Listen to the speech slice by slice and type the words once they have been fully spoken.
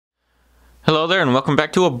Hello there and welcome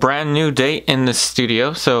back to a brand new day in the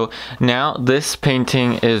studio. So now this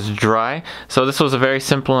painting is dry. So this was a very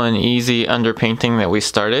simple and easy underpainting that we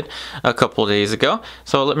started a couple days ago.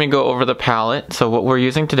 So let me go over the palette. So what we're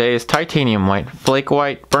using today is titanium white, flake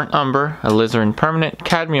white, burnt umber, alizarin permanent,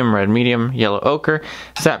 cadmium red medium, yellow ochre,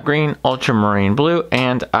 sap green, ultramarine blue,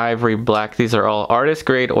 and ivory black. These are all artist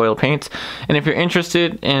grade oil paints. And if you're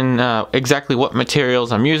interested in exactly what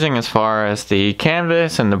materials I'm using as far as the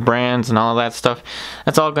canvas and the brands and all that stuff,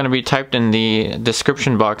 that's all going to be typed in the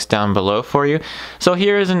description box down below for you. So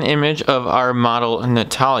here is an image of our model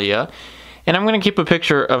Natalia, and I'm going to keep a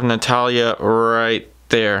picture of Natalia right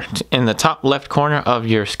there in the top left corner of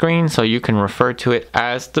your screen so you can refer to it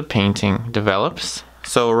as the painting develops.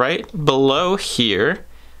 So right below here,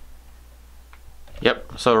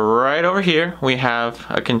 so right over here we have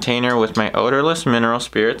a container with my odorless mineral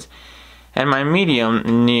spirits and my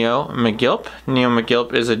medium, Neo Megilp. Neo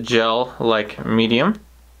Megilp is a gel-like medium.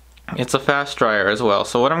 It's a fast dryer as well.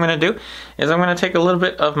 So what I'm going to do is I'm going to take a little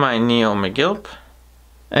bit of my Neo Megilp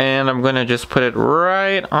and I'm going to just put it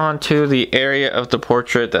right onto the area of the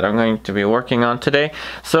portrait that I'm going to be working on today.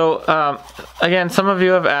 So again, some of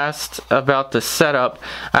you have asked about the setup.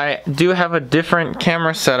 I do have a different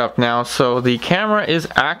camera setup now. So the camera is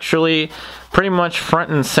actually pretty much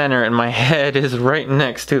front and center and my head is right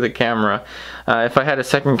next to the camera. If I had a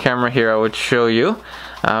second camera here I would show you,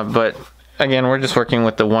 but again we're just working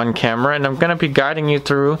with the one camera and I'm going to be guiding you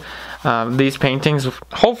through these paintings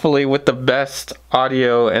hopefully with the best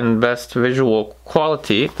audio and best visual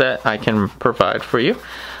quality that I can provide for you.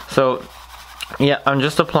 So yeah, I'm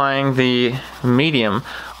just applying the medium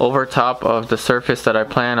over top of the surface that I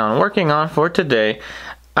plan on working on for today.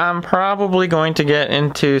 I'm probably going to get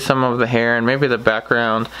into some of the hair and maybe the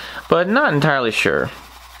background, but not entirely sure.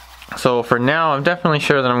 So for now, I'm definitely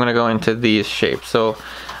sure that I'm going to go into these shapes. So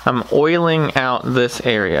I'm oiling out this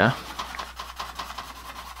area.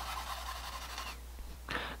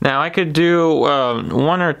 Now I could do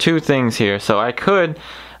one or two things here. So I could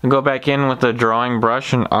go back in with a drawing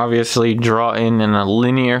brush and obviously draw in a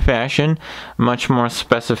linear fashion, much more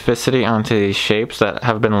specificity onto these shapes that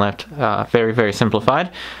have been left very, very simplified.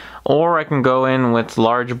 Or I can go in with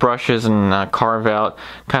large brushes and carve out,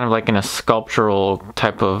 kind of like in a sculptural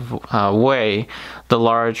type of way, the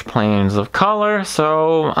large planes of color.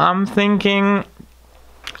 So I'm thinking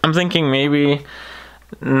maybe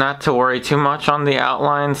not to worry too much on the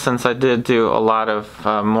outline, since I did do a lot of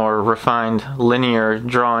more refined linear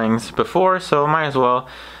drawings before, so might as well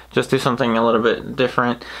just do something a little bit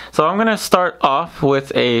different. So I'm going to start off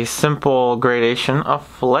with a simple gradation of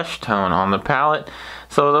flesh tone on the palette.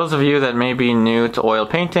 So those of you that may be new to oil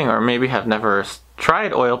painting or maybe have never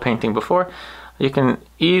tried oil painting before, you can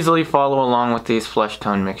easily follow along with these flesh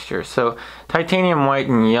tone mixtures. So titanium white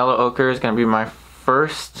and yellow ochre is going to be my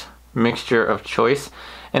first mixture of choice,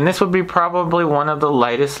 and this would be probably one of the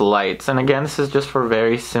lightest lights, and again this is just for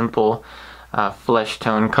very simple flesh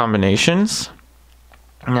tone combinations.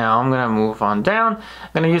 Now I'm going to move on down. I'm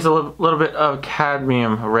going to use a little bit of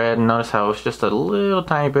cadmium red. Notice how it's just a little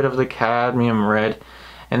tiny bit of the cadmium red,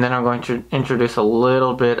 and then I'm going to introduce a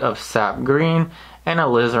little bit of sap green and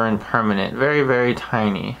alizarin permanent, very, very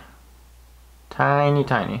tiny,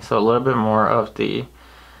 tiny. So a little bit more of the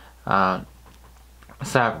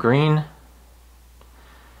sap green,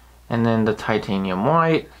 and then the titanium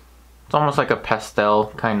white. It's almost like a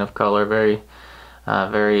pastel kind of color, very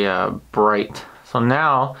bright. So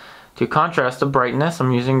now to contrast the brightness,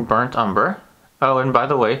 I'm using burnt umber. Oh, and by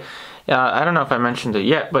the way, I don't know if I mentioned it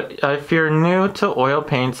yet, but if you're new to oil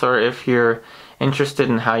paints, or if you're interested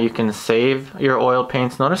in how you can save your oil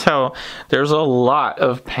paints, notice how there's a lot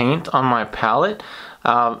of paint on my palette.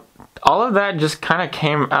 All of that just kind of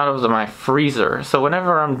came out of my freezer. So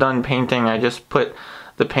whenever I'm done painting, I just put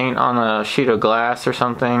the paint on a sheet of glass or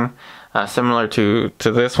something similar to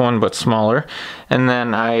this one but smaller, and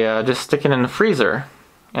then I just stick it in the freezer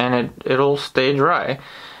and it'll stay dry.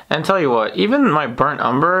 And tell you what, even my burnt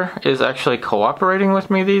umber is actually cooperating with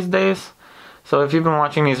me these days. So if you've been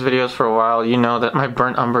watching these videos for a while, you know that my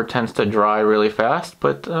burnt umber tends to dry really fast,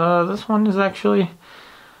 but this one is actually,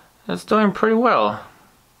 it's doing pretty well.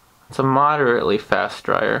 It's a moderately fast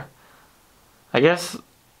dryer. I guess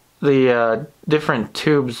the different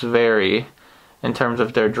tubes vary in terms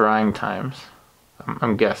of their drying times,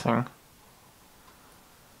 I'm guessing.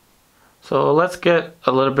 So let's get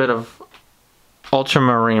a little bit of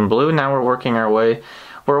ultramarine blue. Now we're walking our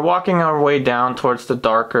way down towards the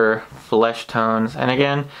darker flesh tones. And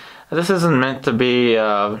again, this isn't meant to be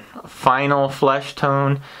a final flesh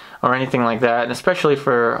tone or anything like that, and especially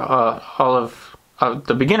for all of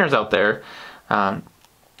the beginners out there.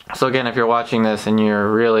 So again, if you're watching this and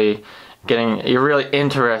you're really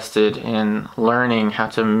interested in learning how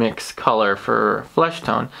to mix color for flesh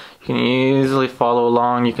tone, you can easily follow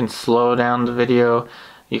along. You can slow down the video,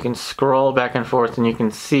 you can scroll back and forth, and you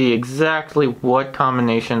can see exactly what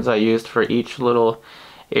combinations I used for each little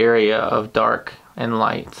area of dark and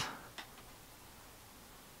light.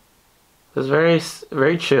 It's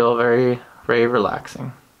very chill, very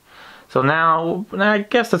relaxing. So now I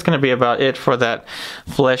guess that's going to be about it for that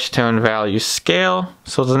flesh tone value scale.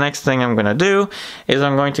 So the next thing I'm going to do is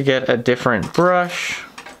I'm going to get a different brush,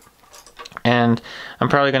 and I'm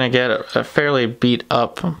probably going to get a fairly beat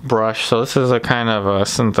up brush. So this is a kind of a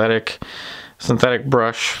synthetic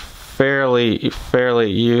brush, fairly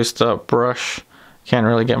used up brush. Can't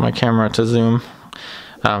really get my camera to zoom.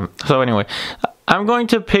 So anyway, I'm going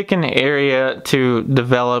to pick an area to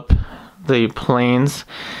develop the planes.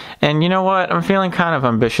 And you know what? I'm feeling kind of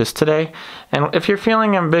ambitious today. And if you're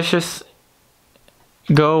feeling ambitious,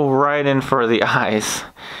 go right in for the eyes.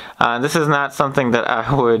 This is not something that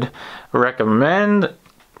I would recommend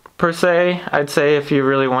per se. I'd say if you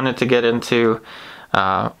really wanted to get into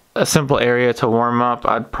a simple area to warm up,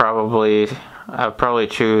 I'd probably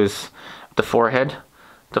choose the forehead.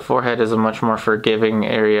 The forehead is a much more forgiving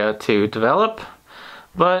area to develop.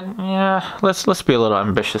 But yeah, let's be a little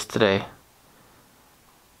ambitious today.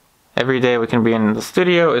 Every day we can be in the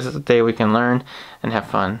studio is the day we can learn and have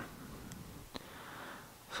fun.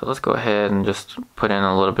 So let's go ahead and just put in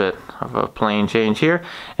a little bit of a plane change here.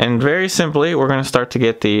 And very simply, we're going to start to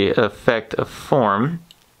get the effect of form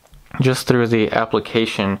just through the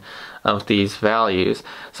application of these values.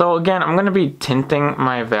 So again, I'm going to be tinting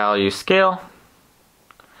my value scale.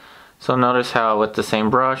 So notice how with the same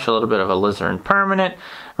brush, a little bit of Alizarin permanent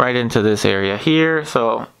right into this area here.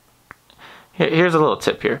 So here's a little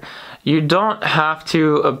tip here. You don't have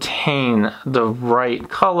to obtain the right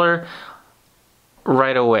color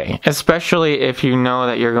right away, especially if you know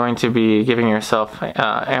that you're going to be giving yourself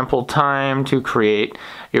ample time to create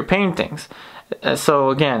your paintings. So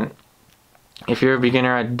again, if you're a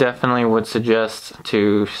beginner, I definitely would suggest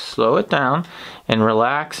to slow it down and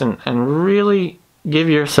relax and really give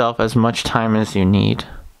yourself as much time as you need.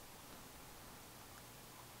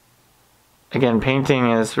 Again,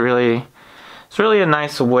 painting is really a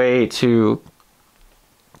nice way to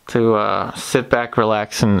sit back,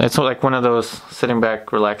 relax, and it's like one of those sitting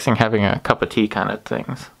back, relaxing, having a cup of tea kind of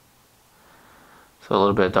things. So a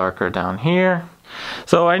little bit darker down here.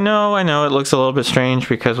 So I know it looks a little bit strange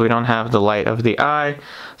because we don't have the light of the eye.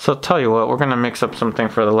 So I'll tell you what, we're going to mix up something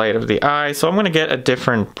for the light of the eye. So I'm going to get a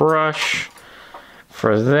different brush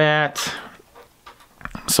for that.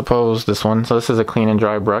 Suppose this one. So this is a clean and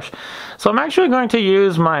dry brush. So I'm actually going to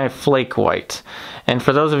use my Flake white. And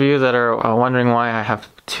for those of you that are wondering why I have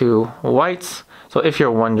two whites, so if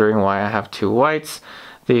you're wondering why I have two whites,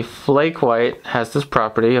 the Flake white has this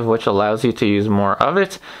property of which allows you to use more of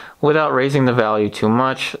it without raising the value too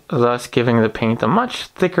much, thus giving the paint a much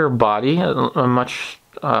thicker body, a much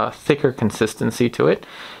thicker consistency to it.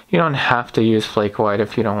 You don't have to use Flake white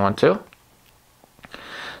if you don't want to.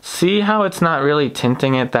 See how it's not really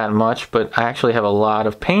tinting it that much, but I actually have a lot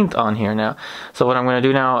of paint on here now. So what I'm going to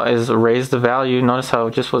do now is raise the value. Notice how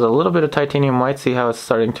just with a little bit of titanium white, see how it's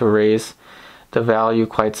starting to raise the value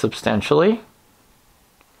quite substantially.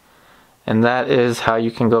 And that is how you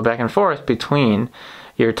can go back and forth between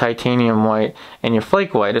your titanium white and your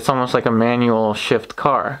Flake white. It's almost like a manual shift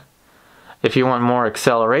car. If you want more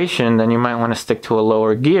acceleration, then you might want to stick to a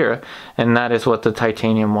lower gear, and that is what the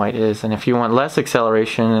titanium white is. And if you want less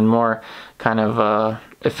acceleration and more kind of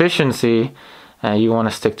efficiency, you want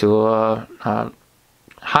to stick to a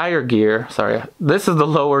higher gear. Sorry, this is the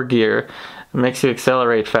lower gear. It makes you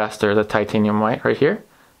accelerate faster, the titanium white right here.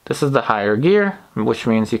 This is the higher gear, which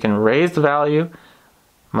means you can raise the value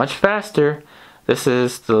much faster. This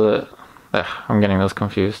is the... I'm getting those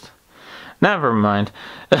confused. Never mind.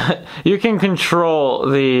 You can control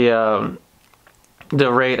the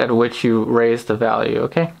rate at which you raise the value,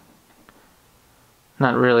 okay?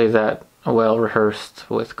 Not really that well rehearsed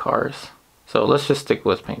with cars. So let's just stick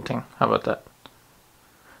with painting. How about that?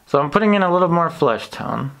 So I'm putting in a little more flesh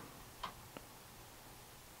tone.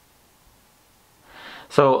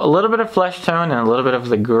 So a little bit of flesh tone and a little bit of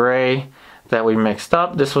the gray that we mixed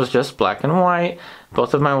up. This was just black and white,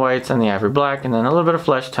 both of my whites and the ivory black, and then a little bit of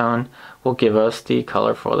flesh tone will give us the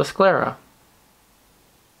color for the sclera.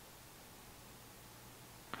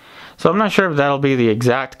 So I'm not sure if that'll be the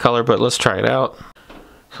exact color, but let's try it out.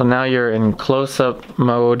 So now you're in close-up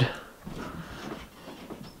mode.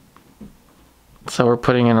 So we're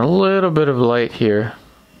putting in a little bit of light here.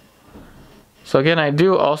 So again, I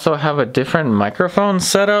do also have a different microphone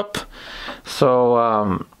setup.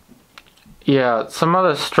 So yeah, some of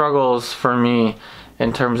the struggles for me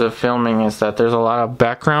in terms of filming is that there's a lot of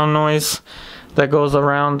background noise that goes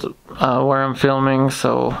around where I'm filming.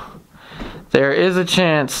 So there is a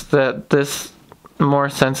chance that this more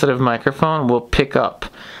sensitive microphone will pick up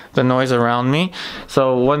the noise around me.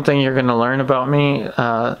 So one thing you're going to learn about me,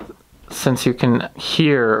 since you can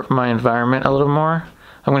hear my environment a little more,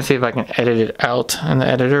 I'm going to see if I can edit it out in the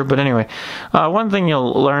editor. But anyway, one thing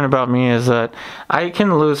you'll learn about me is that I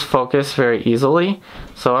can lose focus very easily.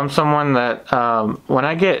 So I'm someone that when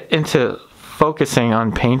I get into focusing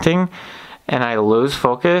on painting and I lose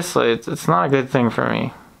focus, it's not a good thing for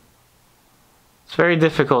me. It's very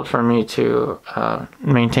difficult for me to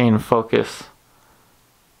maintain focus.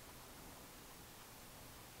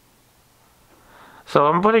 So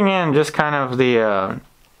I'm putting in just kind of the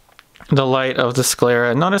light of the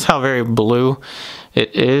sclera. Notice how very blue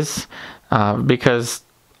it is, because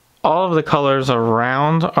all of the colors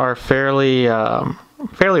around are fairly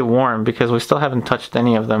warm because we still haven't touched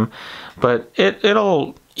any of them, but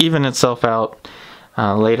it'll even itself out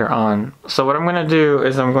later on. So what I'm going to do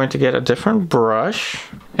is I'm going to get a different brush,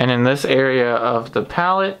 and in this area of the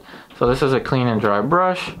palette, so this is a clean and dry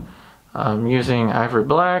brush, I'm using Ivory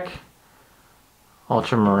Black,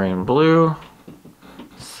 Ultramarine Blue,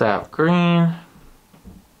 Sap Green,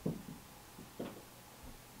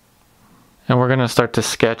 and we're going to start to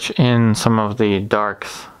sketch in some of the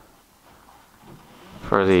darks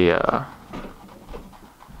for the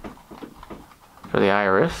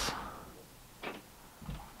iris.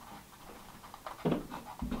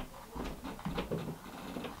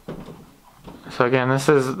 So again, this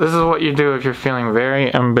is what you do if you're feeling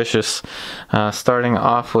very ambitious. Starting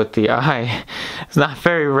off with the eye, it's not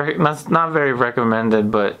very recommended,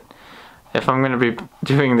 but if I'm going to be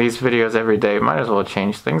doing these videos every day, might as well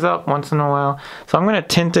change things up once in a while. So I'm going to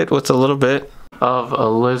tint it with a little bit of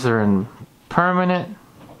Alizarin Permanent.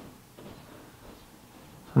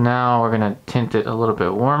 Now we're going to tint it a little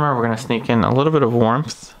bit warmer. We're going to sneak in a little bit of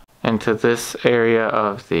warmth into this area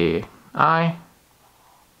of the eye.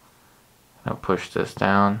 I'll push this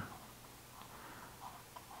down.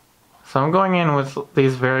 So I'm going in with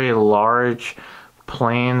these very large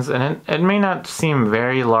planes, and it may not seem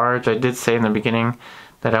very large. I did say in the beginning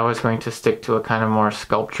that I was going to stick to a kind of more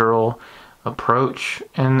sculptural approach,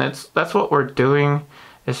 and that's what we're doing.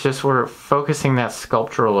 It's just we're focusing that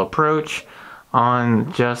sculptural approach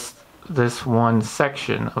on just this one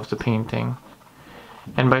section of the painting.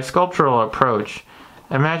 And by sculptural approach,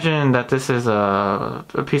 imagine that this is a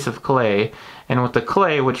piece of clay, and with the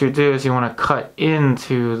clay what you do is you want to cut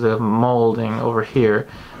into the molding over here.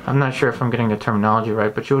 I'm not sure if I'm getting the terminology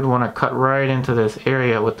right, but you would want to cut right into this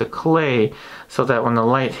area with the clay so that when the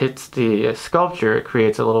light hits the sculpture it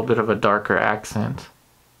creates a little bit of a darker accent.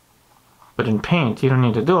 But in paint you don't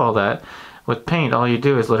need to do all that. With paint all you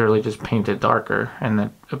do is literally just paint it darker and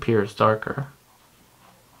it appears darker.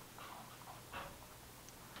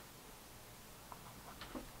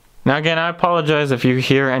 Now again, I apologize if you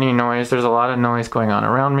hear any noise. There's a lot of noise going on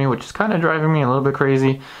around me, which is kind of driving me a little bit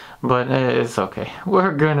crazy, but it's okay.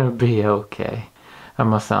 We're gonna be okay. I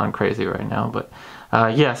must sound crazy right now, but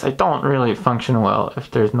yes, I don't really function well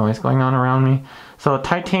if there's noise going on around me. So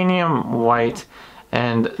titanium white,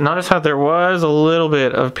 and notice how there was a little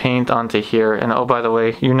bit of paint onto here, and oh, by the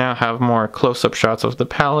way, you now have more close-up shots of the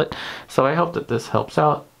palette, so I hope that this helps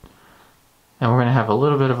out. And we're gonna have a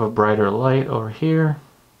little bit of a brighter light over here.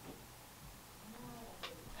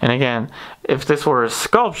 And again, if this were a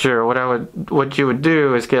sculpture, what you would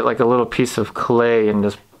do is get like a little piece of clay and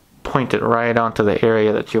just point it right onto the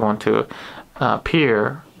area that you want to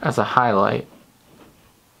appear as a highlight.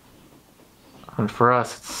 And for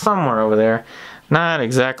us, it's somewhere over there. Not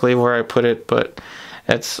exactly where I put it, but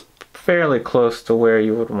it's fairly close to where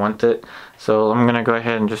you would want it. So I'm gonna go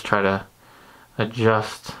ahead and just try to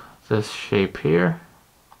adjust this shape here.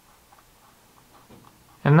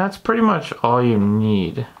 And that's pretty much all you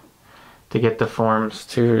need to get the forms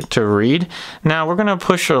to read. Now we're gonna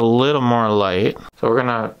push a little more light. So we're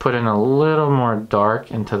gonna put in a little more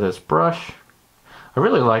dark into this brush. I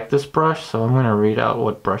really like this brush, so I'm gonna read out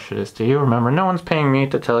what brush it is to you. Remember, no one's paying me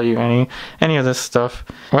to tell you any of this stuff.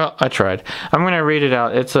 Well, I tried. I'm gonna read it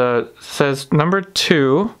out. It says number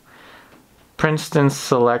 2, Princeton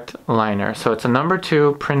Select Liner. So it's a number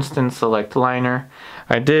 2 Princeton Select Liner.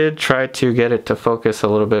 I did try to get it to focus a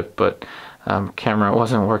little bit, but camera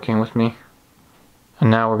wasn't working with me.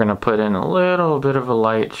 And now we're going to put in a little bit of a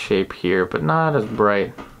light shape here, but not as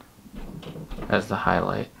bright as the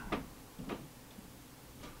highlight.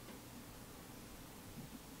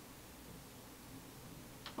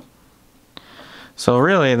 So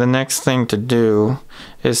really the next thing to do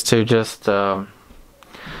is to just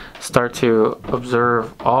start to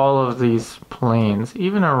observe all of these planes,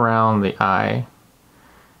 even around the eye.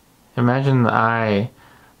 Imagine the eye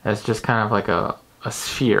as just kind of like a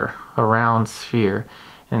sphere, a round sphere.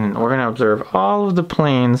 And we're going to observe all of the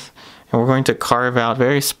planes, and we're going to carve out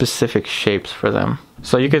very specific shapes for them.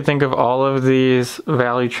 So you could think of all of these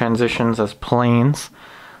value transitions as planes.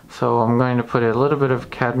 So I'm going to put a little bit of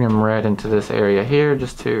cadmium red into this area here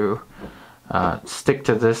just to stick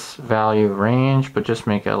to this value range, but just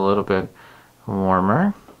make it a little bit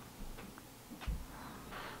warmer.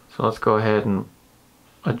 So let's go ahead and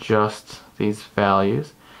adjust these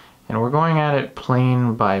values, and we're going at it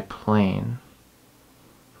plane by plane.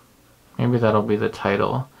 Maybe that'll be the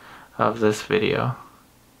title of this video.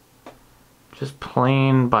 Just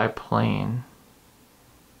plane by plane.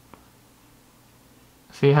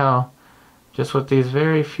 See how just with these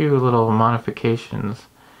very few little modifications,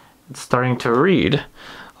 it's starting to read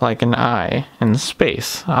like an eye in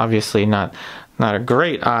space. Obviously not a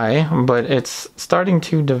great eye, but it's starting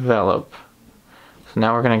to develop. So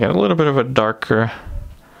now we're going to get a little bit of a darker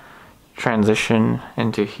transition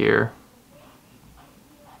into here.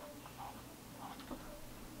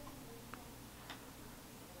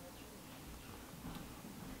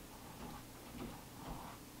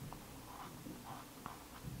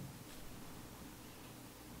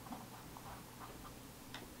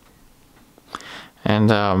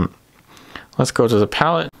 And let's go to the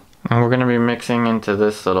palette, and we're going to be mixing into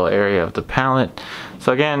this little area of the palette.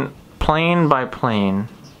 So again, plane by plane.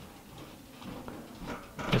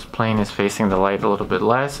 This plane is facing the light a little bit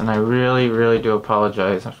less, and I really do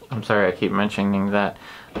apologize. I'm sorry I keep mentioning that.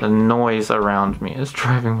 The noise around me is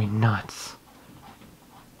driving me nuts.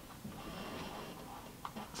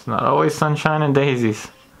 It's not always sunshine and daisies.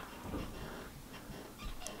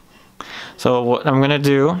 So what I'm going to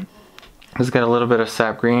do is get a little bit of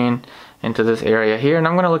sap green into this area here, and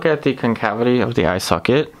I'm going to look at the concavity of the eye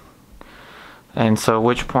socket. And so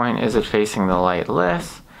which point is it facing the light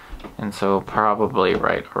less? And so probably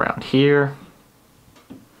right around here.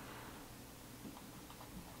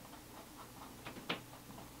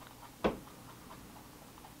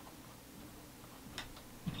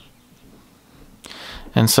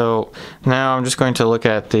 And so now I'm just going to look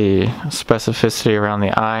at the specificity around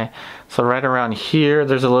the eye. So right around here,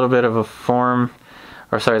 there's a little bit of a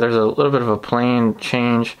there's a little bit of a plane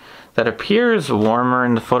change that appears warmer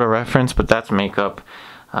in the photo reference, but that's makeup.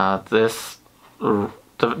 This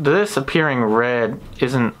appearing red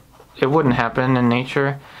it wouldn't happen in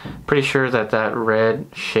nature. Pretty sure that red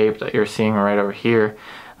shape that you're seeing right over here,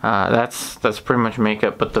 that's pretty much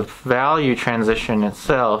makeup, but the value transition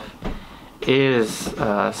itself is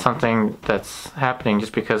something that's happening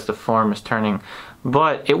just because the form is turning.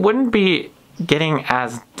 But it wouldn't be getting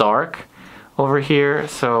as dark over here,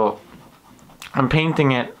 so I'm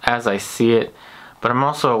painting it as I see it, but I'm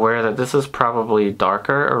also aware that this is probably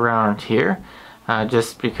darker around here,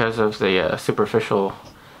 just because of the superficial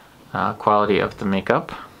quality of the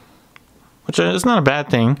makeup, which is not a bad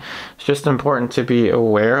thing. It's just important to be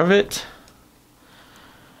aware of it.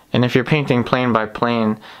 And if you're painting plane by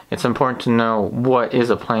plane, it's important to know what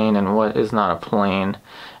is a plane and what is not a plane.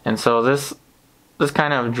 And so this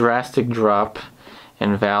kind of drastic drop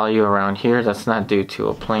in value around here, that's not due to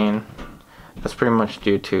a plane. That's pretty much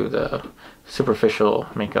due to the superficial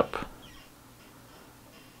makeup.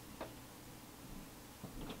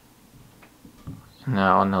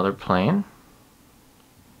 Now another plane.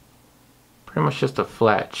 Pretty much just a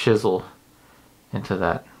flat chisel into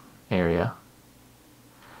that area.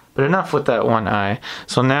 But enough with that one eye.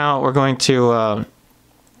 So now we're going to,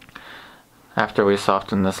 after we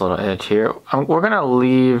soften this little edge here, we're going to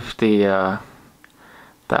leave the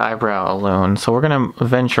eyebrow alone. So we're going to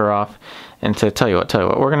venture off into, tell you what,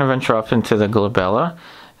 we're going to venture off into the glabella.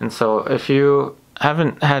 And so if you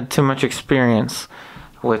haven't had too much experience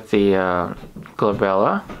with the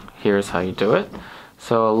glabella, here's how you do it.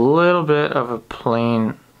 So a little bit of a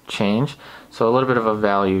plane change. So a little bit of a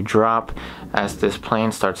value drop as this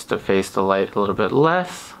plane starts to face the light a little bit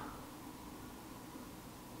less.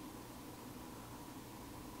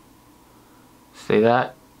 See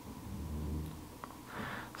that?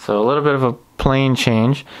 So a little bit of a plane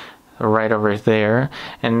change right over there.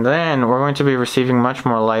 And then we're going to be receiving much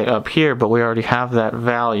more light up here, but we already have that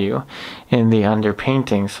value in the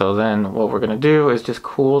underpainting. So then what we're going to do is just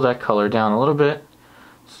cool that color down a little bit.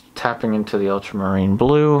 Tapping into the ultramarine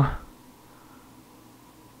blue.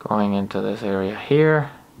 Going into this area here.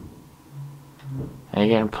 And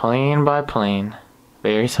again, plane by plane.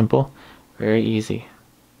 Very simple, very easy.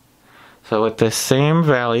 So with the same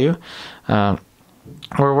value,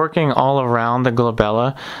 we're working all around the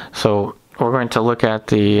glabella, so we're going to look at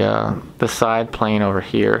the side plane over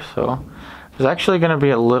here. So there's actually going to be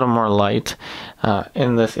a little more light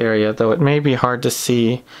in this area, though it may be hard to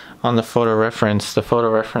see on the photo reference. The photo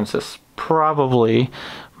reference is probably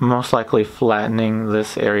most likely flattening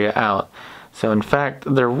this area out. So in fact,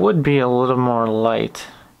 there would be a little more light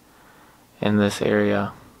in this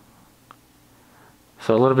area.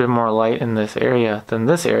 So a little bit more light in this area than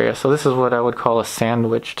this area. So this is what I would call a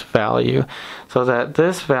sandwiched value. So that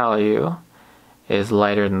this value is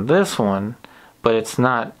lighter than this one, but it's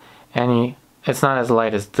not as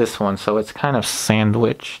light as this one, so it's kind of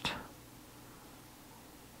sandwiched.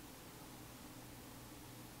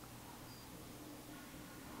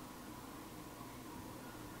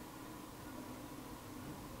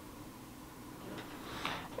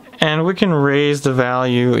 And we can raise the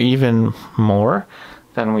value even more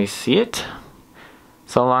than we see it,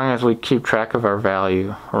 so long as we keep track of our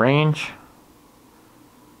value range.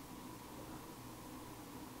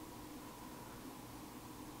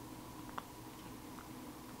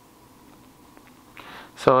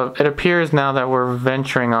 So it appears now that we're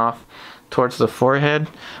venturing off towards the forehead,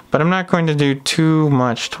 but I'm not going to do too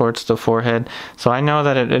much towards the forehead. So I know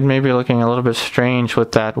that it may be looking a little bit strange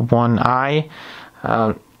with that one eye,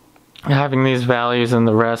 having these values and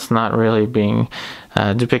the rest not really being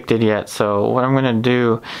depicted yet. So what I'm going to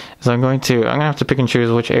do is I'm going to have to pick and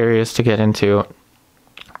choose which areas to get into.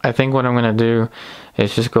 I think what I'm going to do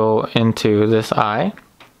is just go into this eye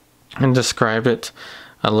and describe it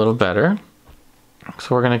a little better.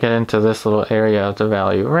 So we're going to get into this little area of the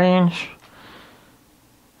value range.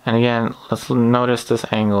 And again, let's notice this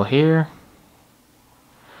angle here.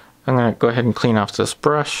 I'm going to go ahead and clean off this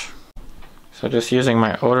brush. So just using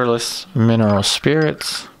my odorless mineral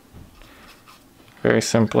spirits, very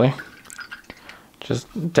simply,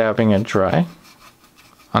 just dabbing it dry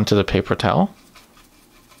onto the paper towel.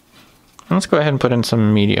 And let's go ahead and put in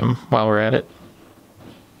some medium while we're at it.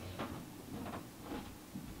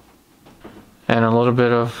 And a little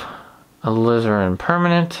bit of Alizarin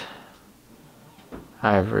permanent,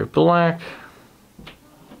 Ivory black.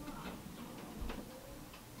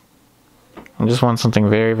 I just want something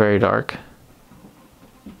very, very dark.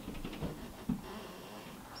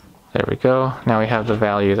 There we go. Now we have the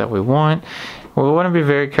value that we want. We want to be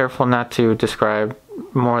very careful not to describe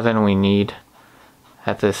more than we need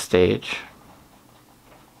at this stage.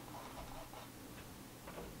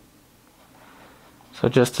 So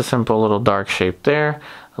just a simple little dark shape there.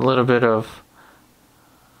 A little bit of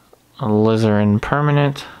Alizarin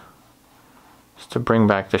permanent, just to bring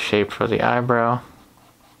back the shape for the eyebrow.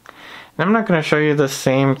 And I'm not going to show you the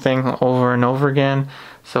same thing over and over again.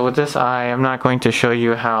 So with this eye, I'm not going to show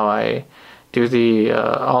you how I do the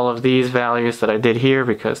all of these values that I did here,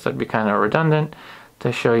 because that'd be kind of redundant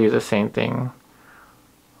to show you the same thing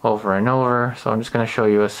over and over. So I'm just going to show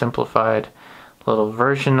you a simplified little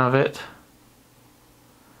version of it.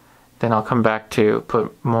 Then I'll come back to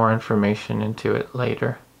put more information into it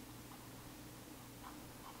later.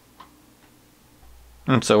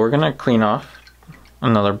 And so we're going to clean off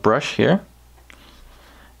another brush here,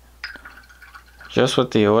 just with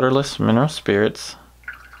the odorless mineral spirits.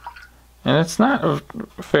 And it's not a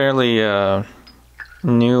fairly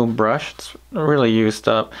new brush, it's really used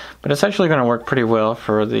up, but it's actually going to work pretty well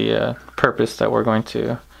for the purpose that we're going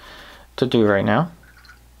to do right now.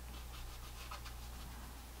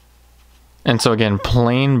 And so again,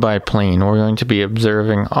 plane by plane, we're going to be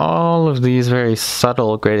observing all of these very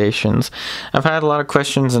subtle gradations. I've had a lot of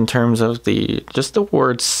questions in terms of just the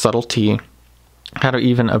word subtlety, how to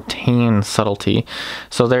even obtain subtlety.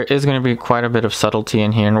 So there is going to be quite a bit of subtlety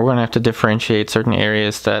in here, and we're going to have to differentiate certain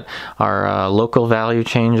areas that are local value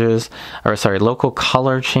changes, or sorry, local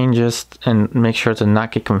color changes, and make sure to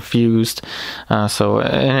not get confused. So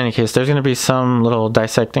in any case, there's going to be some little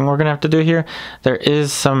dissecting we're going to have to do here. There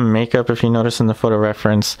is some makeup, if you notice in the photo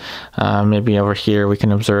reference, maybe over here we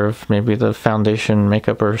can observe maybe the foundation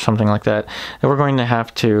makeup or something like that. And we're going to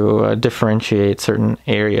have to differentiate certain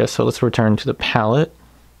areas. So let's return to the palette.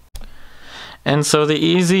 And so the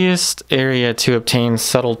easiest area to obtain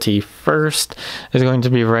subtlety first is going to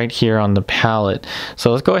be right here on the palette.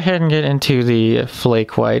 So let's go ahead and get into the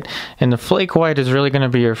flake white. And the flake white is really going to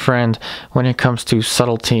be your friend when it comes to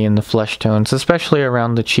subtlety in the flesh tones, especially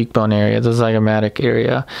around the cheekbone area, the zygomatic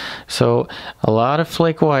area. So a lot of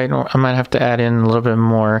flake white, I might have to add in a little bit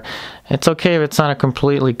more. It's okay if it's not a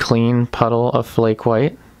completely clean puddle of flake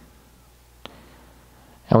white.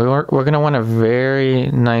 And we're going to want a very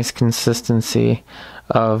nice consistency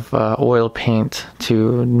of oil paint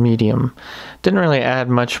to medium. Didn't really add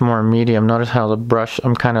much more medium. Notice how the brush,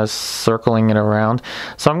 I'm kind of circling it around.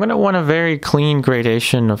 So I'm going to want a very clean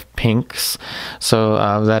gradation of pinks. So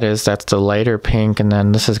that's the lighter pink, and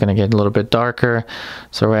then this is going to get a little bit darker.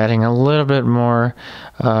 So we're adding a little bit more.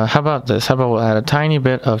 How about this? How about we'll add a tiny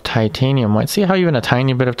bit of titanium white? See how even a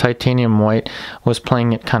tiny bit of titanium white was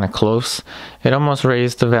playing it kind of close? It almost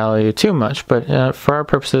raised the value too much, but for our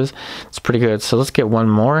purposes, it's pretty good. So let's get one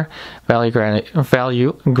more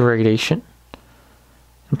value gradation.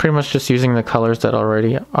 I'm pretty much just using the colors that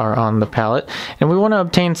already are on the palette. And we want to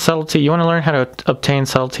obtain subtlety. You want to learn how to obtain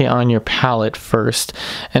subtlety on your palette first.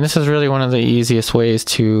 And this is really one of the easiest ways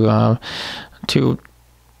to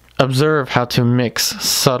observe how to mix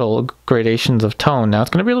subtle gradations of tone. Now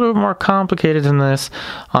it's going to be a little bit more complicated than this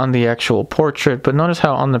on the actual portrait, but notice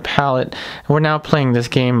how on the palette we're now playing this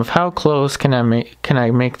game of how close can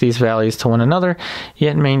I make these values to one another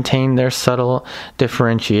yet maintain their subtle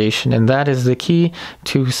differentiation, and that is the key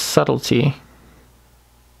to subtlety.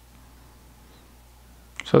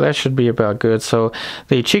 So that should be about good. So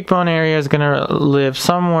the cheekbone area is going to live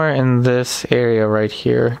somewhere in this area right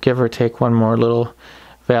here, give or take one more little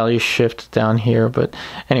value shift down here, but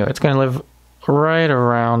anyway, it's going to live right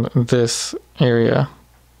around this area.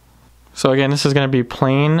 So again, this is going to be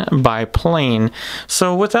plane by plane.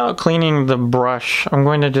 So without cleaning the brush, I'm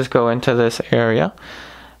going to just go into this area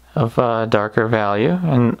of darker value,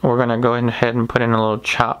 and we're going to go ahead and put in a little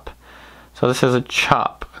chop. So this is a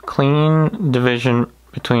chop, a clean division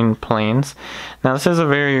between planes. Now this is a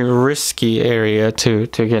very risky area to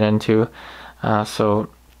get into. So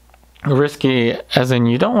risky as in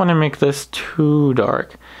you don't want to make this too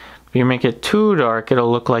dark. If you make it too dark,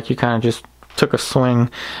 it'll look like you kind of just took a swing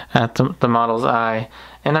at the model's eye.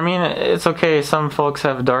 And I mean, it's okay, some folks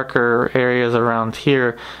have darker areas around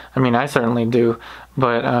here. I mean, I certainly do,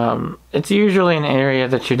 but it's usually an area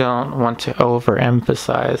that you don't want to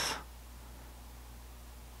overemphasize.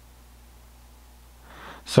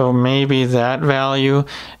 So maybe that value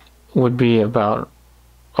would be about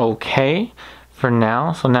okay for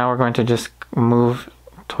now. So now we're going to just move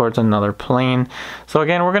towards another plane. So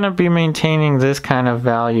again, we're going to be maintaining this kind of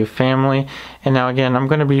value family. And now again, I'm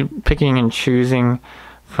going to be picking and choosing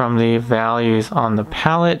from the values on the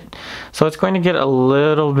palette. So it's going to get a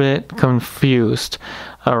little bit confused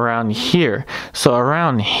around here. So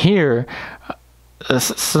around here,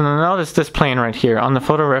 so notice this plane right here on the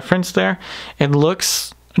photo reference there, it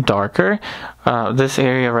looks darker. This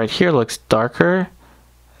area right here looks darker,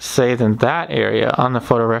 say, than that area on the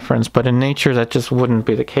photo reference, but in nature that just wouldn't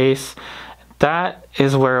be the case. That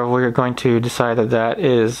is where we're going to decide that that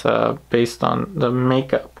is based on the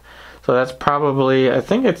makeup. So that's probably, I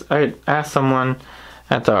think it's, I asked someone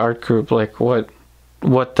at the art group like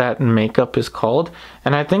what that makeup is called,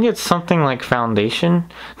 and I think it's something like foundation.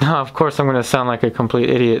 Now of course I'm going to sound like a complete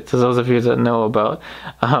idiot to those of you that know about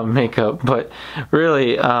makeup, but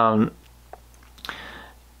really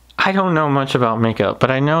I don't know much about makeup, but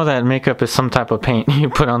I know that makeup is some type of paint you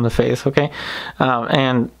put on the face, okay?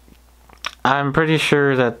 And I'm pretty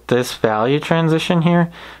sure that this value transition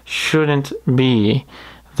here shouldn't be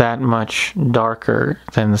that much darker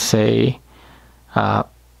than, say,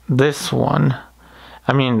 this one.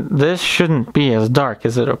 I mean, this shouldn't be as dark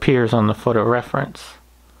as it appears on the photo reference.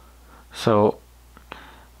 So,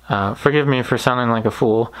 forgive me for sounding like a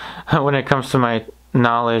fool when it comes to my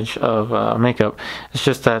knowledge of makeup. It's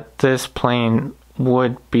just that this plane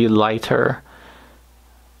would be lighter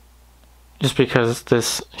just because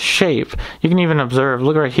this shape, you can even observe,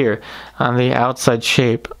 look right here on the outside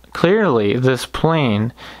shape, clearly this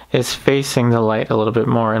plane is facing the light a little bit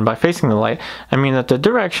more, and by facing the light I mean that the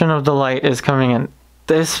direction of the light is coming in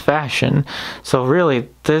this fashion. So really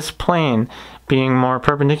this plane being more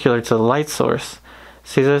perpendicular to the light source,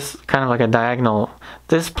 see this kind of like a diagonal,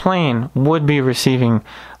 this plane would be receiving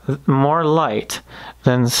more light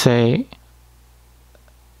than, say,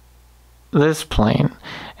 this plane,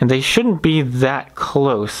 and they shouldn't be that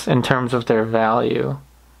close in terms of their value.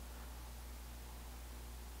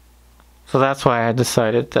 So that's why I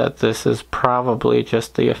decided that this is probably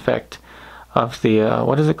just the effect of the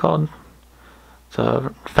what is it called?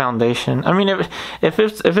 The foundation. I mean, if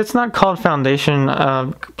it's not called foundation,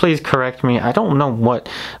 please correct me. I don't know what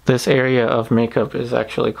this area of makeup is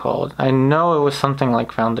actually called. I know it was something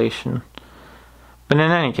like foundation. But in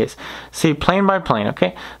any case, see, plane by plane,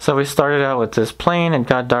 okay? So we started out with this plane, it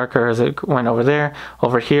got darker as it went over there.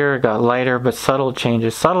 Over here, it got lighter, but subtle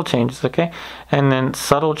changes, okay? And then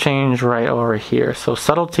subtle change right over here. So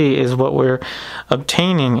subtlety is what we're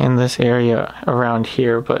obtaining in this area around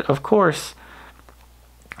here. But of course,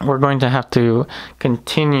 we're going to have to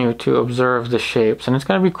continue to observe the shapes, and it's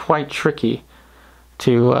going to be quite tricky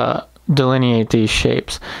to delineate these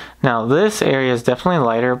shapes. Now this area is definitely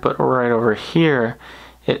lighter, but right over here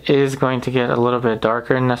it is going to get a little bit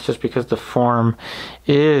darker, and that's just because the form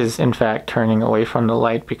is in fact turning away from the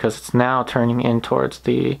light, because it's now turning in towards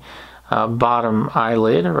the bottom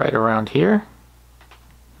eyelid right around here.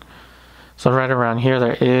 So right around here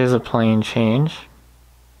there is a plane change.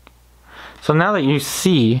 So now that you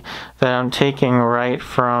see that I'm taking right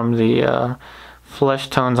from the flesh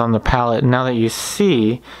tones on the palette, now that you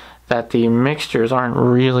see that the mixtures aren't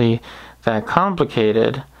really that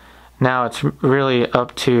complicated, now it's really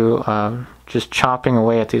up to just chopping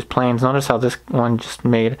away at these planes. Notice how this one just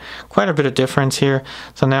made quite a bit of difference here.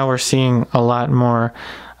 So now we're seeing a lot more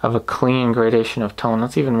of a clean gradation of tone.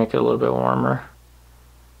 Let's even make it a little bit warmer.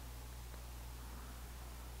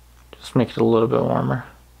 Just make it a little bit warmer.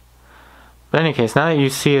 But in any case, now that you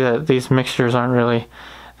see that these mixtures aren't really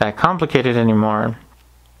that complicated anymore,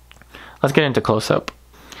 let's get into close-up.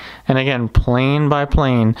 And again, plane by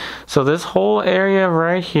plane. So this whole area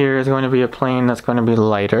right here is going to be a plane that's going to be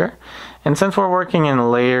lighter. And since we're working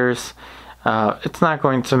in layers, it's not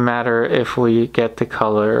going to matter if we get the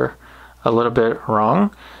color a little bit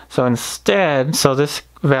wrong. So instead, so this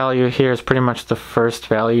value here is pretty much the first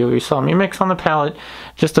value you saw me mix on the palette,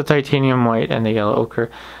 just the titanium white and the yellow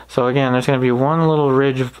ochre. So again, there's going to be one little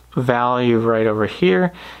ridge value right over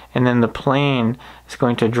here, and then the plane is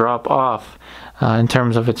going to drop off in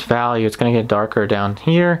terms of its value. It's going to get darker down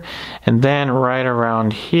here, and then right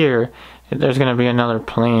around here there's going to be another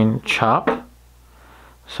plane chop.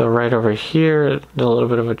 So right over here, a little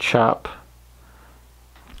bit of a chop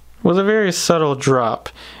with a very subtle drop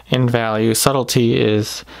in value. Subtlety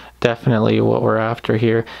is definitely what we're after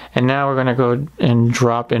here. And now we're going to go and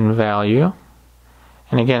drop in value.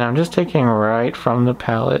 And again, I'm just taking right from the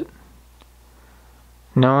palette.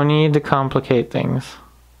 No need to complicate things.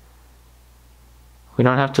 We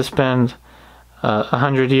don't have to spend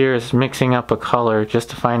 100 years mixing up a color just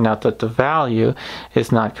to find out that the value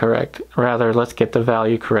is not correct. Rather, let's get the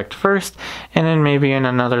value correct first, and then maybe in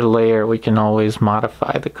another layer we can always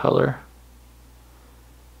modify the color.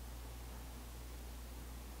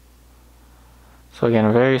 So again,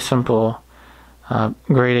 a very simple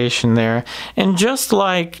gradation there. And just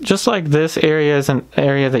like this area is an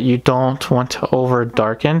area that you don't want to over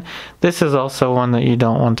darken, this is also one that you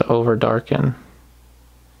don't want to over darken.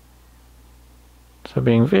 So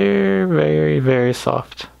being very, very, very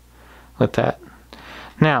soft with that.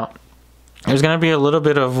 Now, there's going to be a little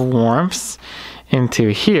bit of warmth into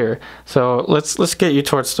here. So let's get you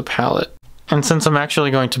towards the palette. And since I'm actually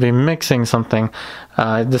going to be mixing something,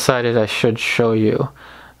 I decided I should show you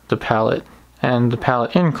the palette, and the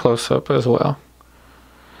palette in close-up as well.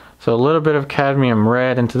 So a little bit of cadmium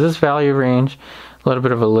red into this value range, a little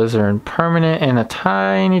bit of alizarin permanent, and a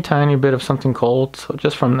tiny, tiny bit of something cold. So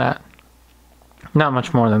just from that. Not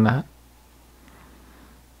much more than that.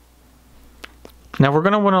 Now we're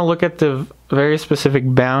going to want to look at the very specific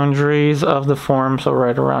boundaries of the form. So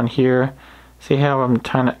right around here, see how I'm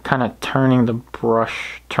kind of turning the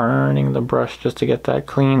brush just to get that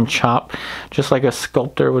clean chop, just like a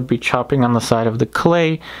sculptor would be chopping on the side of the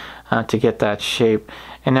clay to get that shape.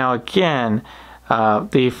 And now again,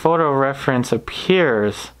 the photo reference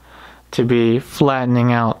appears to be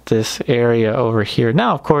flattening out this area over here.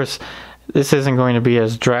 Now, of course, this isn't going to be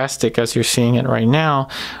as drastic as you're seeing it right now,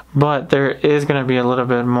 but there is going to be a little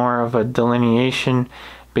bit more of a delineation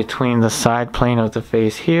between the side plane of the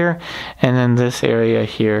face here and then this area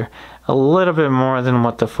here, a little bit more than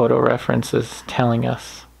what the photo reference is telling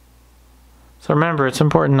us. So remember, it's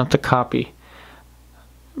important not to copy,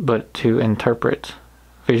 but to interpret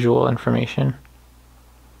visual information.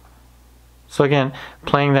 So again,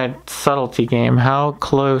 playing that subtlety game, how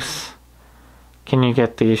close can you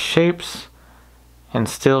get these shapes and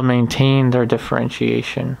still maintain their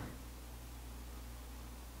differentiation?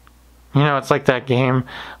 You know, it's like that game,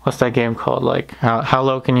 what's that game called? Like, how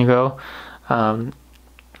low can you go?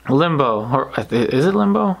 Limbo, or is it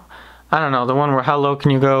Limbo? I don't know, the one where how low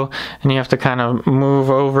can you go and you have to kind of move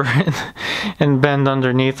over and bend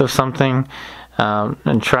underneath of something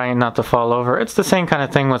and try not to fall over. It's the same kind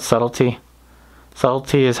of thing with subtlety.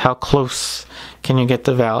 Subtlety is how close can you get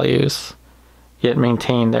the values, yet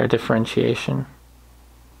maintain their differentiation.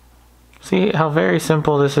 See how very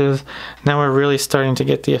simple this is? Now we're really starting to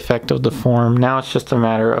get the effect of the form. Now it's just a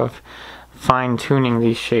matter of fine-tuning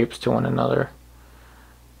these shapes to one another.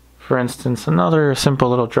 For instance, another simple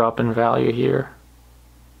little drop in value here.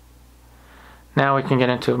 Now we can get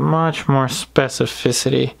into much more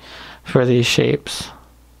specificity for these shapes.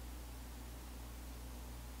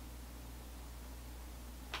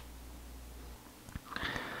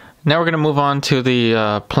 Now we're going to move on to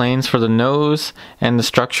the planes for the nose and the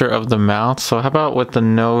structure of the mouth. So how about with the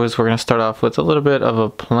nose, we're going to start off with a little bit of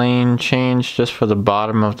a plane change just for the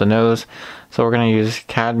bottom of the nose. So we're going to use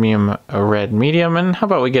cadmium red medium, and how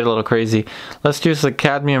about we get a little crazy? Let's use the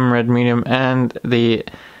cadmium red medium and the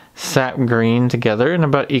sap green together in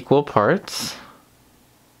about equal parts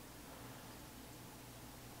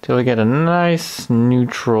till we get a nice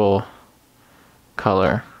neutral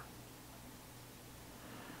color.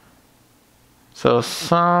 So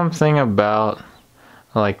something about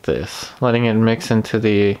like this, letting it mix into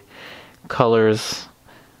the colors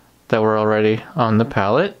that were already on the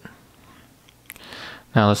palette.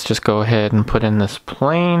 Now let's just go ahead and put in this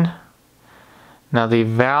plane. Now the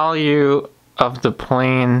value of the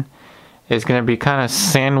plane is going to be kind of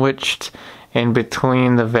sandwiched in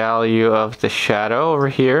between the value of the shadow over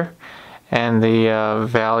here and the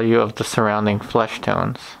value of the surrounding flesh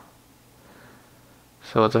tones.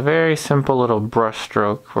 So it's a very simple little brush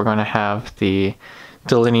stroke. We're going to have the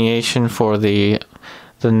delineation for the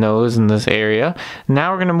nose in this area.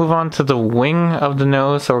 Now we're going to move on to the wing of the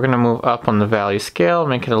nose. So we're going to move up on the value scale,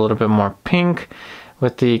 make it a little bit more pink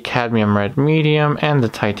with the cadmium red medium and the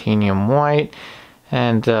titanium white,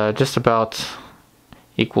 and just about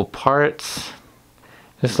equal parts.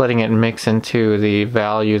 Just letting it mix into the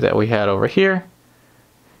value that we had over here.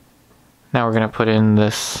 Now we're going to put in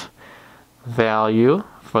this value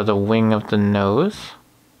for the wing of the nose,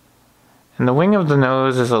 and the wing of the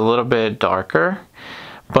nose is a little bit darker,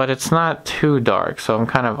 but it's not too dark, so I'm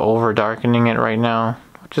kind of over darkening it right now,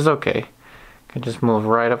 which is okay. I can just move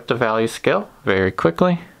right up the value scale very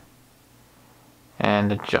quickly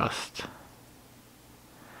and adjust.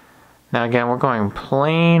 Now again, we're going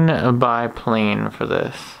plane by plane for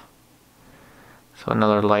this, so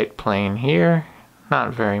another light plane here,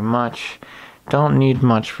 not very much, don't need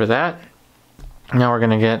much for that. Now we're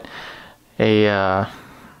going to get a,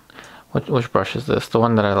 which brush is this? The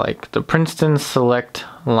one that I like. The Princeton Select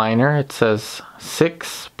Liner. It says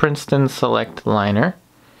 6 Princeton Select Liner.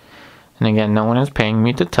 And again, no one is paying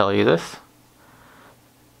me to tell you this.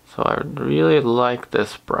 So I really like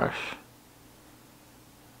this brush.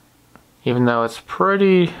 Even though it's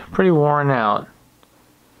pretty worn out.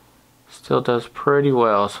 Still does pretty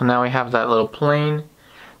well. So now we have that little plane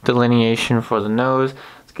delineation for the nose.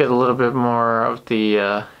 Get a little bit more of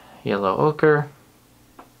the yellow ochre.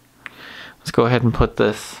 Let's go ahead and put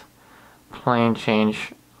this plane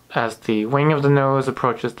change as the wing of the nose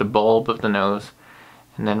approaches the bulb of the nose,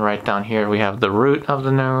 and then right down here we have the root of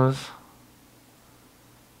the nose.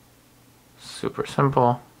 Super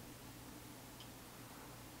simple.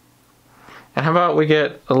 And how about we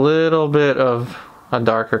get a little bit of a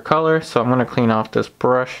darker color? So I'm going to clean off this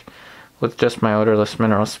brush with just my odorless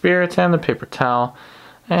mineral spirits and the paper towel.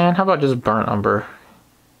 And how about just burnt umber?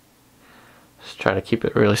 Just try to keep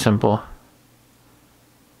it really simple.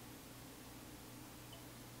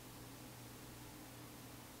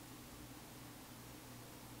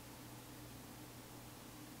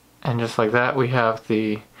 And just like that, we have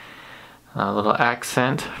the little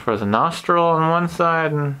accent for the nostril on one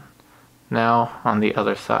side and now on the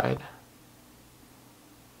other side.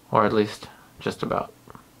 Or at least just about.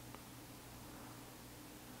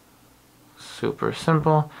 Super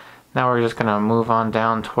simple. Now we're just gonna move on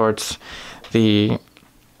down towards the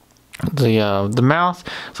mouth.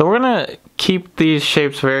 So we're gonna keep these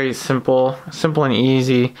shapes very simple and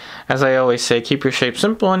easy. As I always say, keep your shape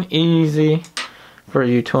simple and easy for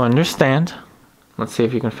you to understand. Let's see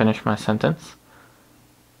if you can finish my sentence.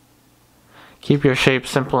 Keep your shape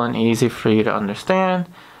simple and easy for you to understand,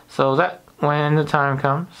 so that when the time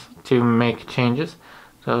comes to make changes,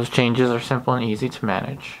 those changes are simple and easy to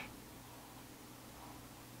manage.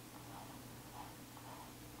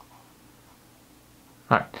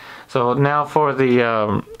 Alright, so now for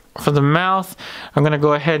the mouth, I'm going to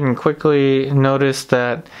go ahead and quickly notice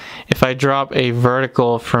that if I drop a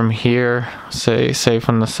vertical from here, say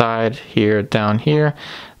from the side here down here,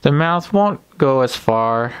 the mouth won't go as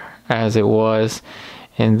far as it was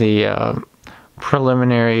in the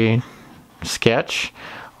preliminary sketch,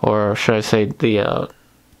 or should I say the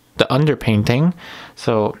underpainting.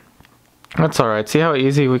 So that's alright. See how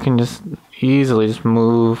easy we can just easily just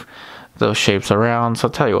move those shapes around. So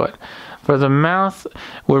I'll tell you what, for the mouth,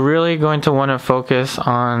 we're really going to want to focus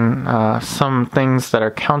on some things that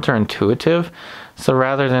are counterintuitive. So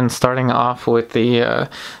rather than starting off with the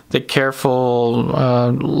careful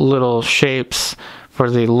little shapes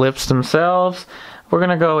for the lips themselves, we're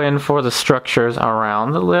going to go in for the structures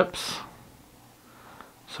around the lips.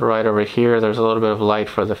 So right over here, there's a little bit of light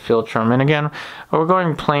for the philtrum. And again, we're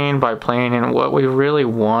going plane by plane, and what we really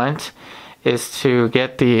want is to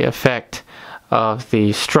get the effect of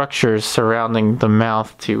the structures surrounding the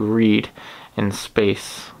mouth to read in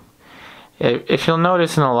space. If you'll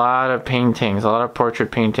notice in a lot of paintings, a lot of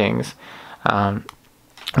portrait paintings,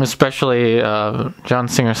 especially John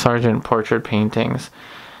Singer Sargent portrait paintings,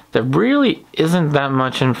 there really isn't that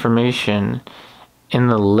much information in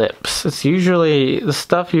the lips. It's usually, the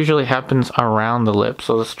stuff usually happens around the lips,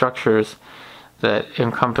 so the structures that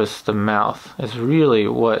encompass the mouth is really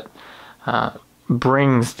what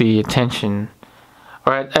brings the attention,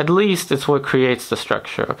 or at least it's what creates the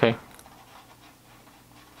structure, okay?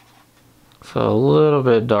 So a little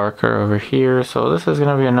bit darker over here. So this is going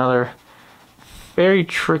to be another very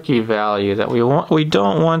tricky value that we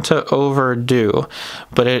don't want to overdo,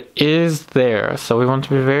 but it is there. So we want to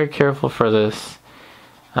be very careful for this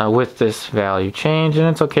with this value change, and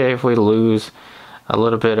it's okay if we lose a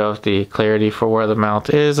little bit of the clarity for where the mouth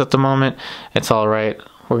is at the moment. It's all right.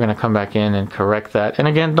 We're going to come back in and correct that. And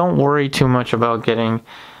again, don't worry too much about getting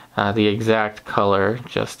the exact color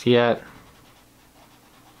just yet.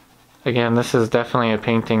 Again, this is definitely a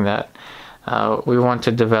painting that we want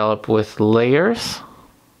to develop with layers.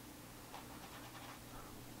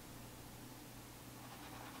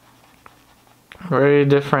 Very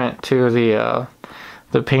different to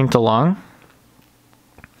the paint-along,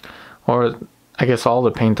 or I guess all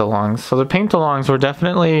the paint-alongs. So the paint-alongs were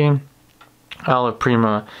definitely alla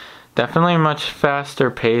prima, definitely much faster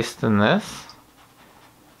paced than this,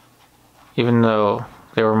 even though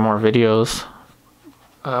there were more videos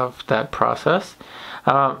of that process.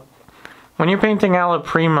 When you're painting alla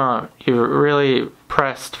prima, you're really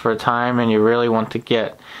pressed for time and you really want to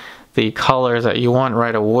get the colors that you want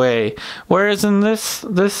right away. Whereas in this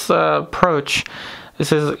approach,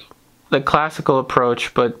 this is the classical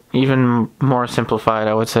approach, but even more simplified,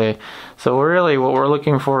 I would say. So really what we're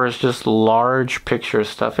looking for is just large picture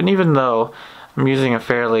stuff. And even though I'm using a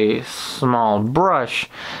fairly small brush,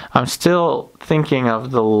 I'm still thinking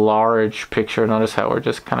of the large picture. Notice how we're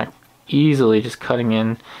just kind of easily just cutting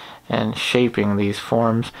in and shaping these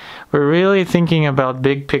forms. We're really thinking about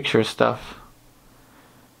big picture stuff.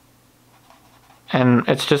 And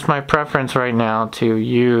it's just my preference right now to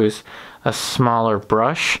use a smaller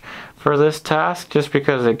brush for this task, just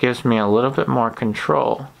because it gives me a little bit more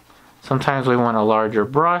control. Sometimes we want a larger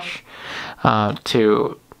brush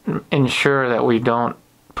to ensure that we don't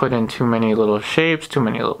put in too many little shapes, too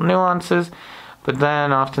many little nuances, but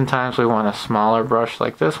then oftentimes we want a smaller brush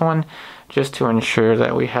like this one, just to ensure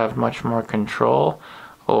that we have much more control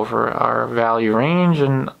over our value range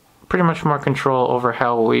and pretty much more control over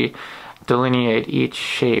how we delineate each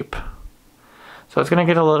shape. So it's going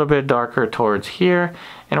to get a little bit darker towards here,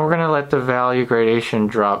 and we're going to let the value gradation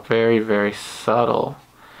drop very, very subtle.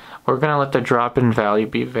 We're going to let the drop in value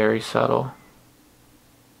be very subtle.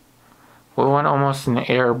 We want almost an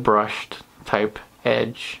airbrushed type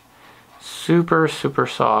edge. Super, super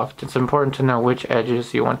soft. It's important to know which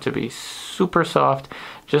edges you want to be super soft,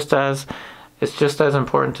 just as it's just as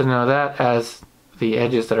important to know that as the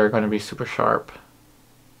edges that are going to be super sharp.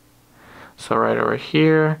 So right over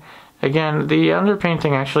here, again, the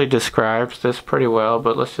underpainting actually describes this pretty well,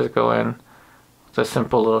 but let's just go in with a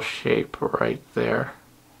simple little shape right there.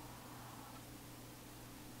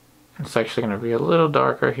 It's actually going to be a little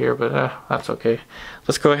darker here, but that's okay.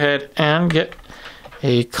 Let's go ahead and get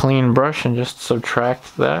a clean brush and just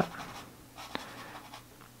subtract that.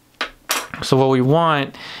 So what we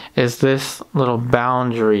want is this little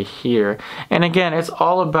boundary here. And again, it's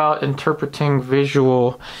all about interpreting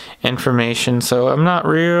visual information. So I'm not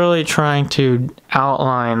really trying to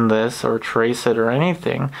outline this or trace it or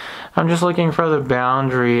anything. I'm just looking for the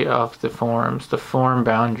boundary of the forms, the form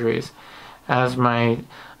boundaries. As my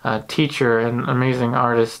teacher and amazing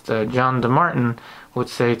artist John DeMartin would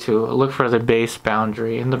say, to look for the base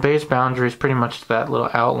boundary. And the base boundary is pretty much that little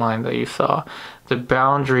outline that you saw. The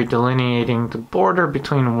boundary delineating the border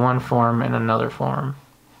between one form and another form.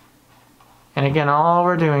 And again, all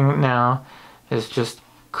we're doing now is just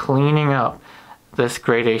cleaning up this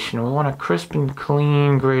gradation. We want a crisp and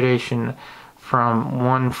clean gradation from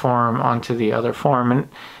one form onto the other form. And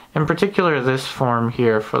in particular, this form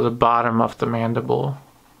here for the bottom of the mandible.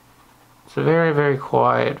 It's a very, very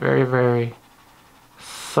quiet, very, very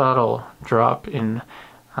subtle drop in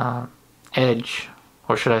edge,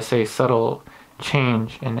 or should I say subtle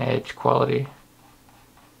change in edge quality.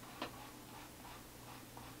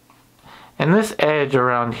 And this edge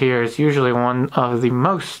around here is usually one of the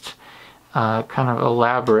most kind of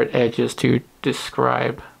elaborate edges to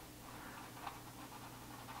describe.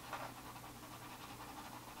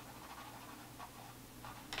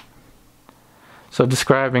 So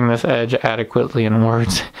describing this edge adequately in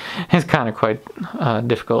words is kind of quite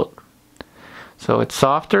difficult. So it's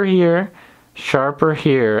softer here, sharper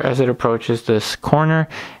here as it approaches this corner,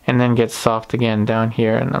 and then gets soft again down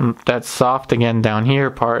here. And that soft again down here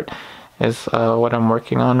part is what I'm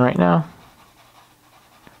working on right now.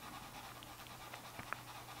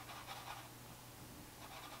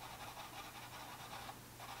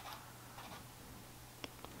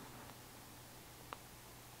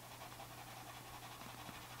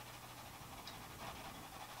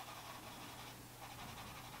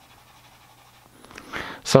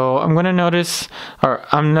 So I'm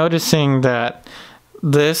noticing that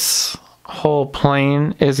this whole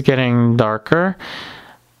plane is getting darker,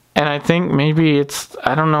 and I think maybe it's,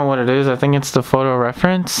 I don't know what it is, I think it's the photo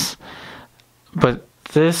reference, but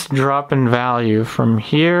this drop in value from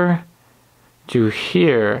here to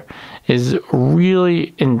here is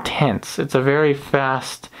really intense. It's a very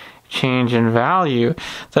fast change in value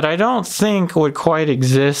that I don't think would quite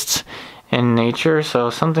exist in nature, so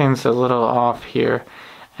something's a little off here.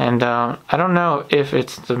 And I don't know if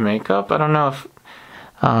it's the makeup. I don't know if...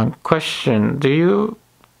 question, do you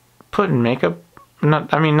put makeup...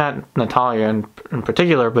 I mean, not Natalia in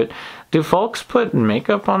particular, but do folks put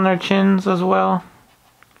makeup on their chins as well?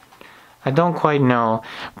 I don't quite know.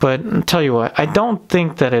 But I'll tell you what, I don't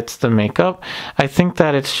think that it's the makeup. I think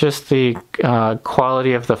that it's just the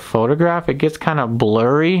quality of the photograph. It gets kind of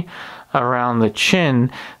blurry around the chin,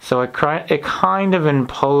 so it kind of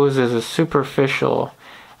imposes a superficial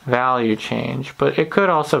value change, but it could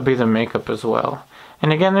also be the makeup as well.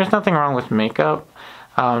 And again, there's nothing wrong with makeup.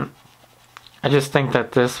 I just think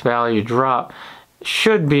that this value drop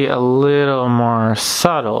should be a little more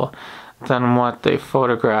subtle than what the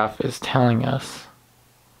photograph is telling us.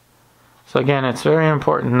 So again, it's very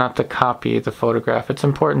important not to copy the photograph. It's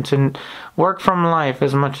important to work from life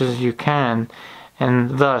as much as you can,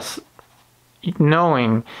 and thus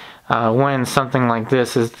knowing when something like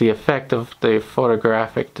this is the effect of the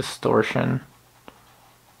photographic distortion.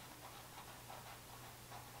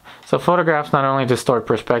 So photographs not only distort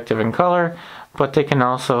perspective and color, but they can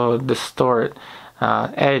also distort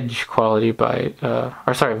edge quality by,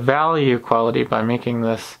 value quality by making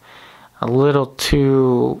this a little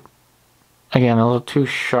too, again, a little too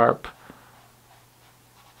sharp,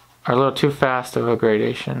 or a little too fast of a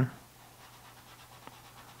gradation.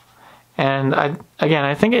 And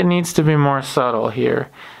I think it needs to be more subtle here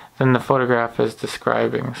than the photograph is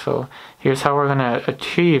describing. So here's how we're going to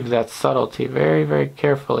achieve that subtlety very, very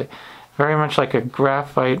carefully. Very much like a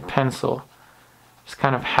graphite pencil. Just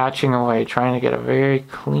kind of hatching away, trying to get a very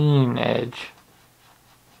clean edge.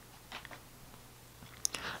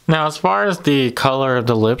 Now, as far as the color of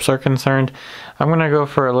the lips are concerned, I'm going to go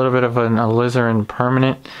for a little bit of an alizarin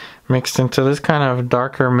permanent mixed into this kind of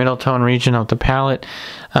darker middle tone region of the palette.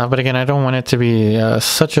 But again, I don't want it to be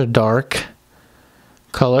such a dark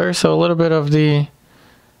color, so a little bit of the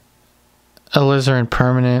alizarin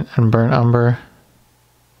permanent and burnt umber.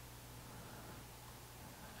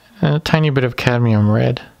 And a tiny bit of cadmium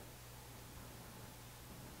red.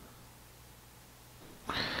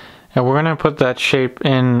 And we're going to put that shape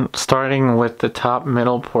in starting with the top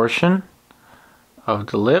middle portion of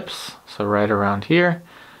the lips, so right around here.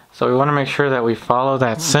 So we want to make sure that we follow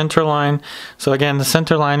that center line. So again, the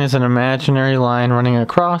center line is an imaginary line running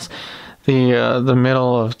across the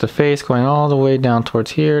middle of the face, going all the way down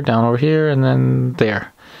towards here, down over here, and then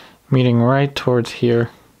there, meeting right towards here.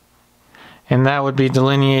 And that would be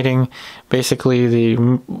delineating basically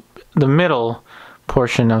the middle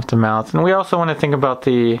portion of the mouth. And we also want to think about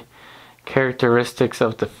the characteristics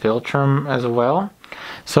of the philtrum as well.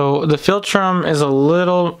 So the philtrum is a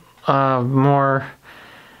little more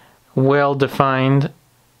well defined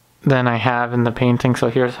than I have in the painting, so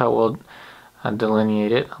here's how we'll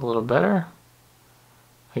delineate it a little better.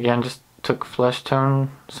 Again, just took some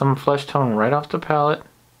flesh tone right off the palette.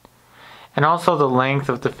 And also the length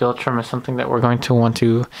of the philtrum is something that we're going to want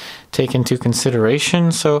to take into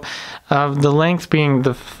consideration. So the length being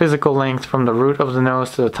the physical length from the root of the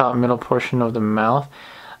nose to the top middle portion of the mouth.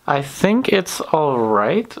 I think it's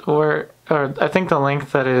alright, or I think the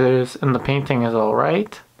length that it is in the painting is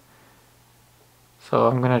alright. So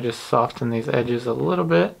I'm going to just soften these edges a little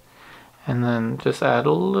bit, and then just add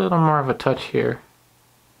a little more of a touch here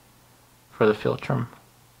for the philtrum.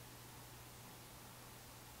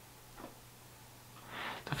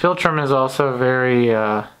 The philtrum is also a very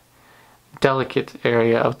delicate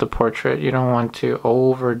area of the portrait. You don't want to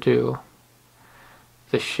overdo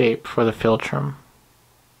the shape for the philtrum.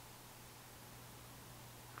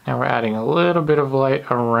 Now we're adding a little bit of light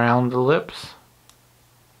around the lips.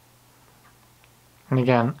 And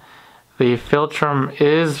again, the philtrum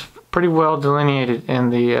is pretty well delineated in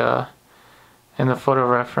the photo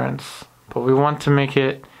reference, but we want to make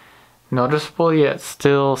it noticeable yet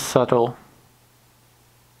still subtle.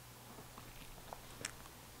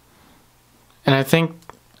 And I think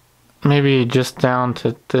maybe just down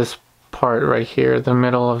to this part right here, the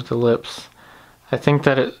middle of the lips, I think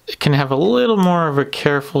that it can have a little more of a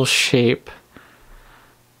careful shape.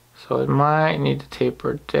 So it might need to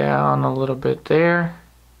taper down a little bit there.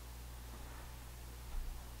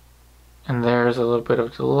 And there's a little bit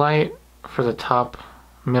of the light for the top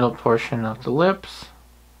middle portion of the lips.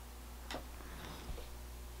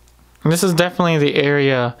 And this is definitely the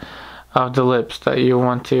area of the lips that you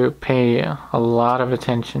want to pay a lot of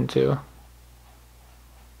attention to.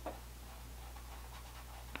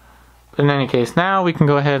 But in any case, now we can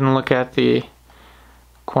go ahead and look at the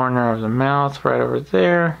corner of the mouth right over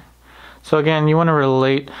there. So again, you want to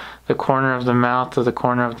relate the corner of the mouth to the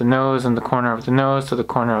corner of the nose, and the corner of the nose to the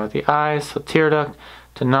corner of the eyes. So tear duct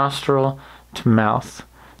to nostril to mouth.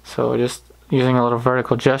 So just using a little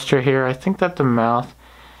vertical gesture here, I think that the mouth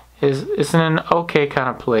is in an okay kind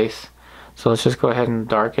of place. So let's just go ahead and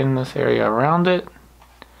darken this area around it.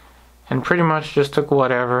 And pretty much just took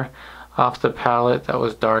whatever off the palette that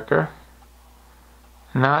was darker.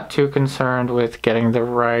 Not too concerned with getting the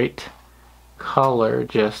right color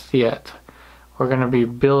just yet. We're going to be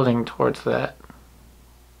building towards that.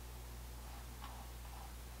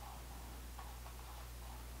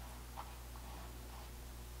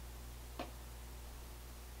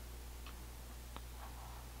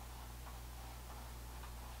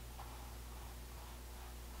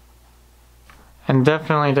 And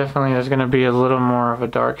definitely there's going to be a little more of a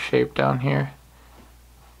dark shape down here.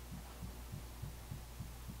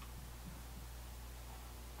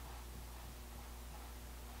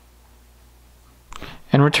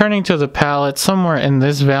 And returning to the palette, somewhere in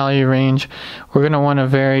this value range, we're going to want a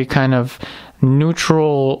very kind of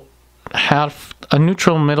neutral, a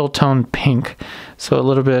neutral middle tone pink. So a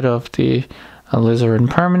little bit of the Alizarin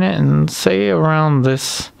permanent, and say around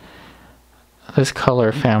this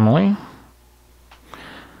color family.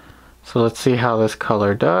 So let's see how this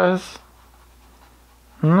color does.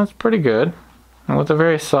 And that's pretty good. And with a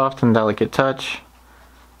very soft and delicate touch.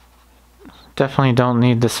 Definitely don't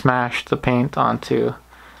need to smash the paint onto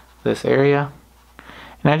this area.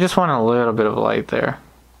 And I just want a little bit of light there.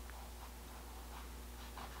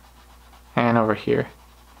 And over here.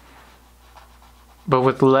 But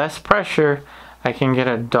with less pressure, I can get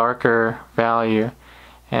a darker value.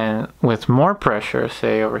 And with more pressure,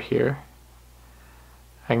 say over here,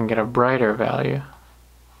 I can get a brighter value.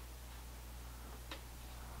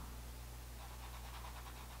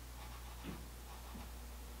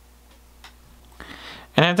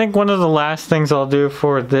 And I think one of the last things I'll do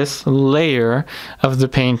for this layer of the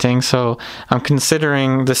painting, so I'm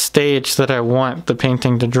considering the stage that I want the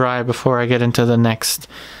painting to dry before I get into the next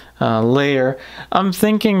layer. I'm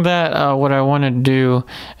thinking that what I want to do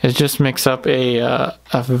is just mix up a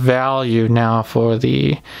value now for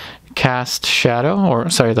the cast shadow, or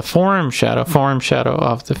sorry, the form shadow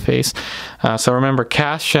of the face. So remember,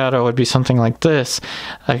 cast shadow would be something like this,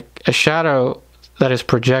 a shadow that is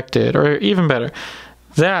projected, or even better,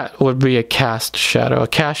 that would be a cast shadow. A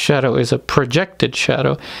cast shadow is a projected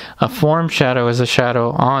shadow. A form shadow is a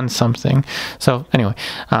shadow on something. So anyway,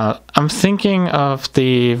 I'm thinking of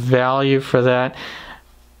the value for that.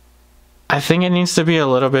 I think it needs to be a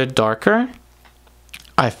little bit darker.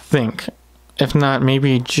 I think. If not,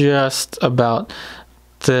 maybe just about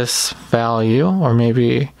this value, or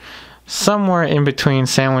maybe somewhere in between,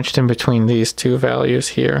 sandwiched in between these two values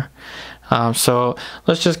here. So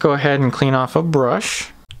let's just go ahead and clean off a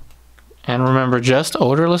brush. And remember, just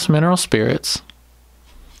odorless mineral spirits.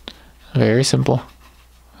 Very simple.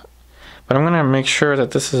 But I'm going to make sure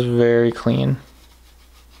that this is very clean.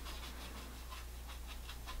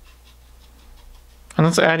 And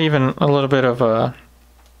let's add even a little bit of a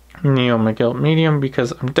Megilp medium,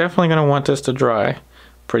 because I'm definitely going to want this to dry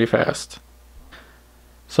pretty fast.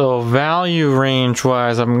 So value range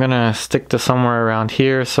wise, I'm going to stick to somewhere around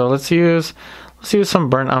here. So let's use some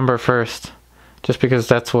burnt umber first, just because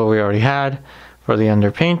that's what we already had for the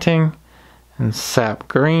underpainting. And sap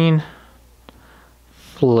green,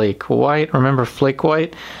 flake white. Remember, flake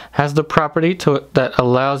white has the property that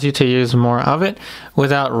allows you to use more of it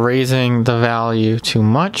without raising the value too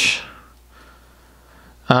much.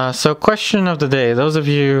 So question of the day, those of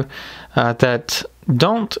you that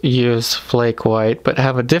don't use flake white but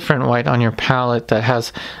have a different white on your palette that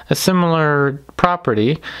has a similar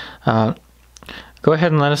property, go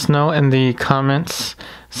ahead and let us know in the comments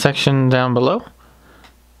section down below.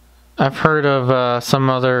 I've heard of some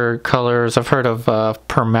other colors. I've heard of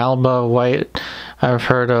permalba white. I've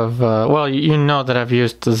heard of, well, you know that I've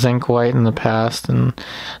used the zinc white in the past. And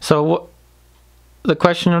so the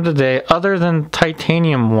question of the day, other than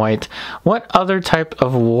titanium white, what other type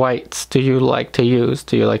of whites do you like to use?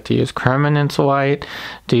 Do you like to use creminence white?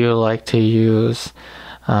 Do you like to use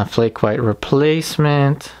flake white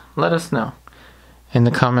replacement? Let us know in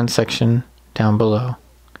the comment section down below.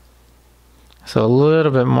 So a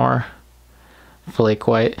little bit more flake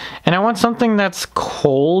white. And I want something that's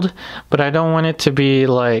cold, but I don't want it to be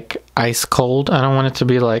like ice cold. I don't want it to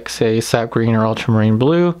be like, say, sap green or ultramarine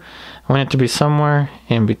blue. I want it to be somewhere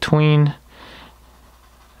in between.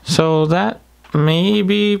 So that may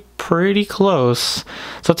be pretty close.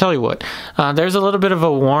 So I'll tell you what, there's a little bit of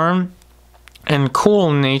a warm and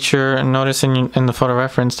cool nature, and notice in the photo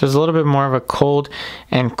reference there's a little bit more of a cold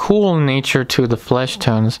and cool nature to the flesh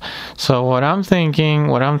tones. So what I'm thinking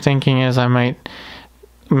is I might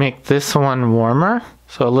make this one warmer,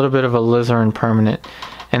 so a little bit of alizarin permanent,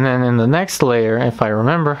 and then in the next layer, if I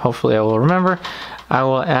remember, hopefully I will remember, I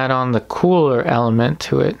will add on the cooler element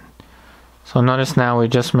to it. So notice now we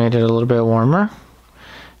just made it a little bit warmer.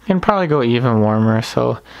 You can probably go even warmer,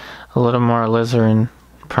 so a little more alizarin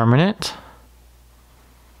permanent.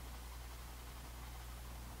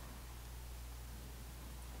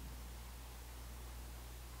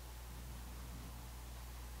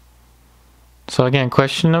 So again,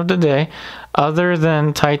 question of the day, other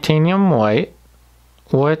than titanium white,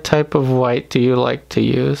 what type of white do you like to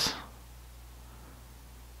use?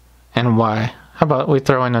 And why? How about we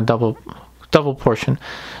throw in a double portion?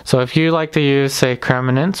 So if you like to use, say,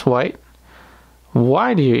 creminence white,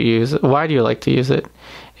 why do you like to use it?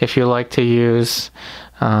 If you like to use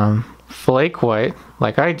flake white,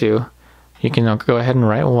 like I do, you can go ahead and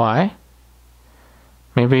write why.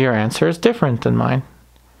 Maybe your answer is different than mine,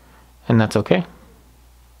 and that's okay.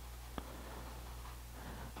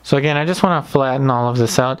 So again, I just want to flatten all of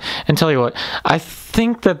this out and tell you what, I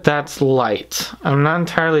think that that's light. I'm not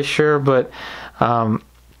entirely sure, but I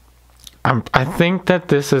think that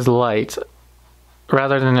this is light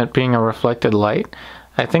rather than it being a reflected light.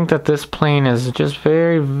 I think that this plane is just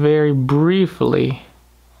very, very briefly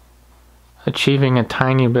achieving a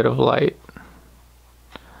tiny bit of light.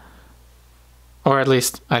 Or at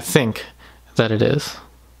least I think that it is.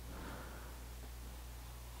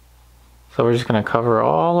 So we're just going to cover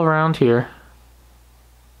all around here.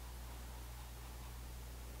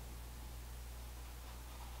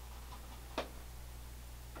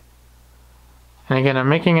 And again, I'm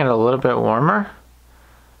making it a little bit warmer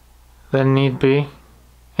than need be.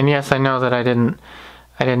 And yes, I know that I didn't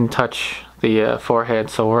touch the forehead,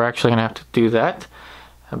 so we're actually going to have to do that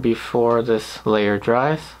before this layer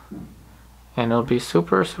dries. And it'll be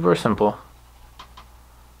super, super simple.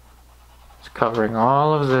 Just covering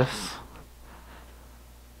all of this.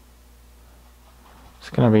 It's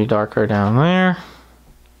going to be darker down there.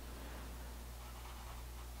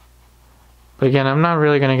 But again, I'm not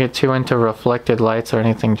really going to get too into reflected lights or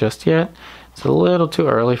anything just yet. It's a little too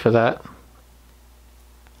early for that.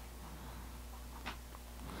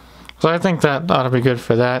 So I think that ought to be good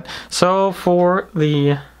for that. So for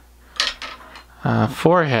the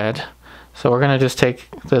forehead, so we're going to just take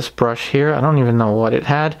this brush here. I don't even know what it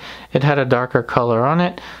had. It had a darker color on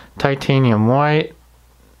it. Titanium white,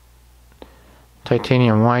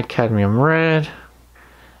 cadmium red,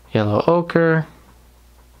 yellow ochre.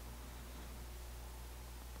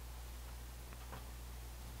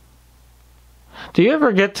 Do you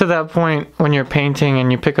ever get to that point when you're painting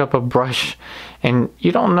and you pick up a brush and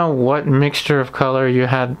you don't know what mixture of color you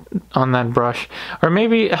had on that brush? Or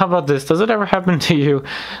maybe, how about this? Does it ever happen to you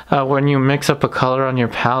when you mix up a color on your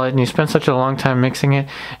palette and you spend such a long time mixing it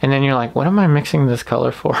and then you're like, what am I mixing this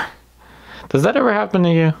color for? Does that ever happen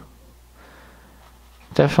to you?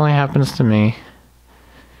 Definitely happens to me.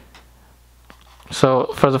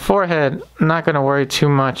 So for the forehead, I'm not going to worry too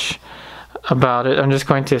much about it. I'm just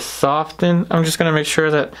going to soften. I'm just going to make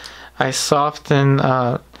sure that I soften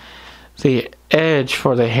the edge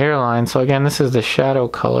for the hairline. So again, this is the shadow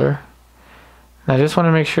color. And I just want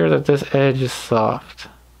to make sure that this edge is soft.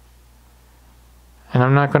 And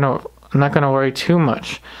I'm not going to worry too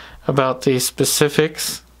much about the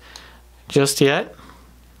specifics just yet.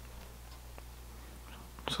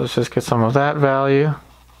 So let's just get some of that value.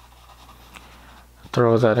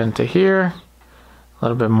 Throw that into here. A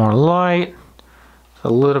little bit more light. A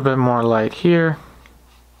little bit more light here.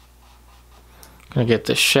 Gonna get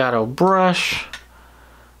the shadow brush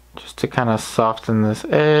just to kind of soften this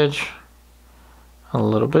edge a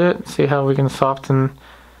little bit. See how we can soften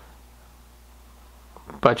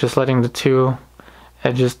by just letting the two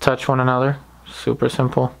edges touch one another. Super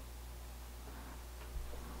simple.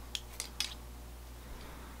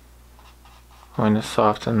 I'm going to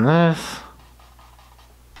soften this.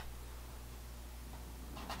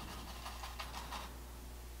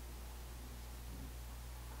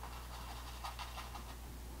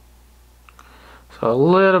 So a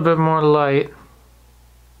little bit more light.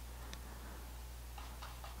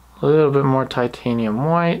 A little bit more titanium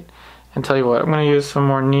white. And tell you what, I'm going to use some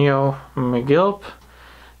more Neo Megilp,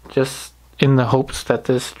 just in the hopes that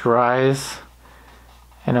this dries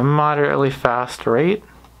at a moderately fast rate.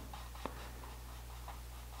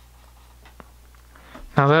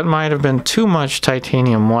 Now that might have been too much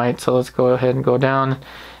titanium white, so let's go ahead and go down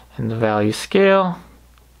in the value scale.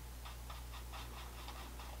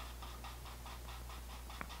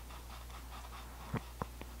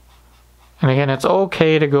 And again, it's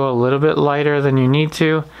okay to go a little bit lighter than you need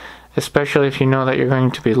to, especially if you know that you're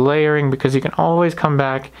going to be layering, because you can always come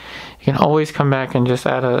back. You can always come back and just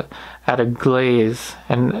add a glaze,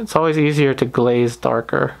 and it's always easier to glaze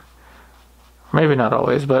darker. Maybe not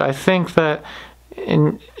always, but I think that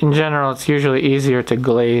in general it's usually easier to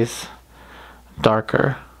glaze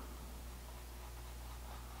darker.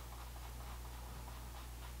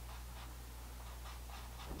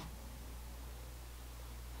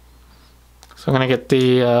 So I'm going to get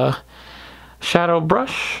the shadow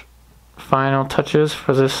brush, final touches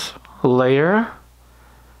for this layer,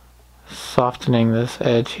 softening this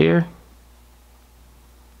edge here.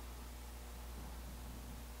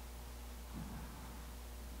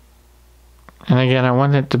 And again, I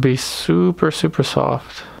want it to be super, super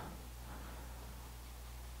soft.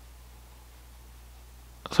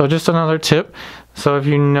 So just another tip. So if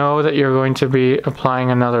you know that you're going to be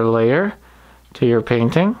applying another layer to your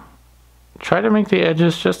painting, try to make the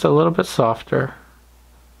edges just a little bit softer.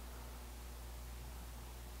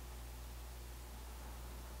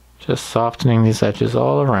 Just softening these edges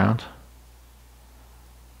all around.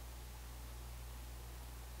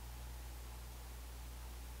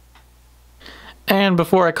 And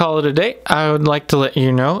before I call it a day, I would like to let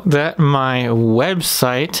you know that my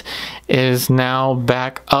website is now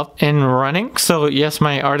back up and running. So yes,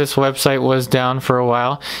 my artist website was down for a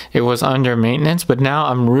while. It was under maintenance, but now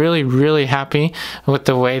I'm really, really happy with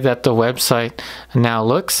the way that the website now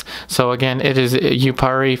looks. So again, it is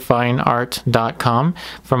yuparifineart.com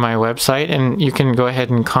for my website, and you can go ahead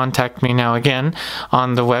and contact me now again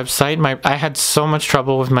on the website. I had so much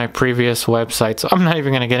trouble with my previous website, so I'm not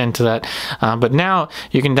even going to get into that. But now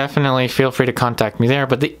you can definitely feel free to contact me there.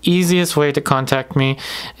 But the easiest way to contact me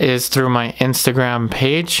is through my Instagram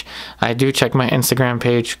page. I do check my Instagram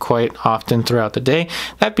page quite often throughout the day.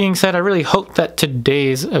 That being said, I really hope that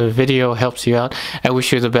today's video helps you out. I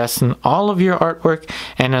wish you the best in all of your artwork,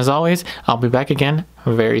 and as always, I'll be back again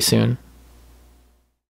very soon.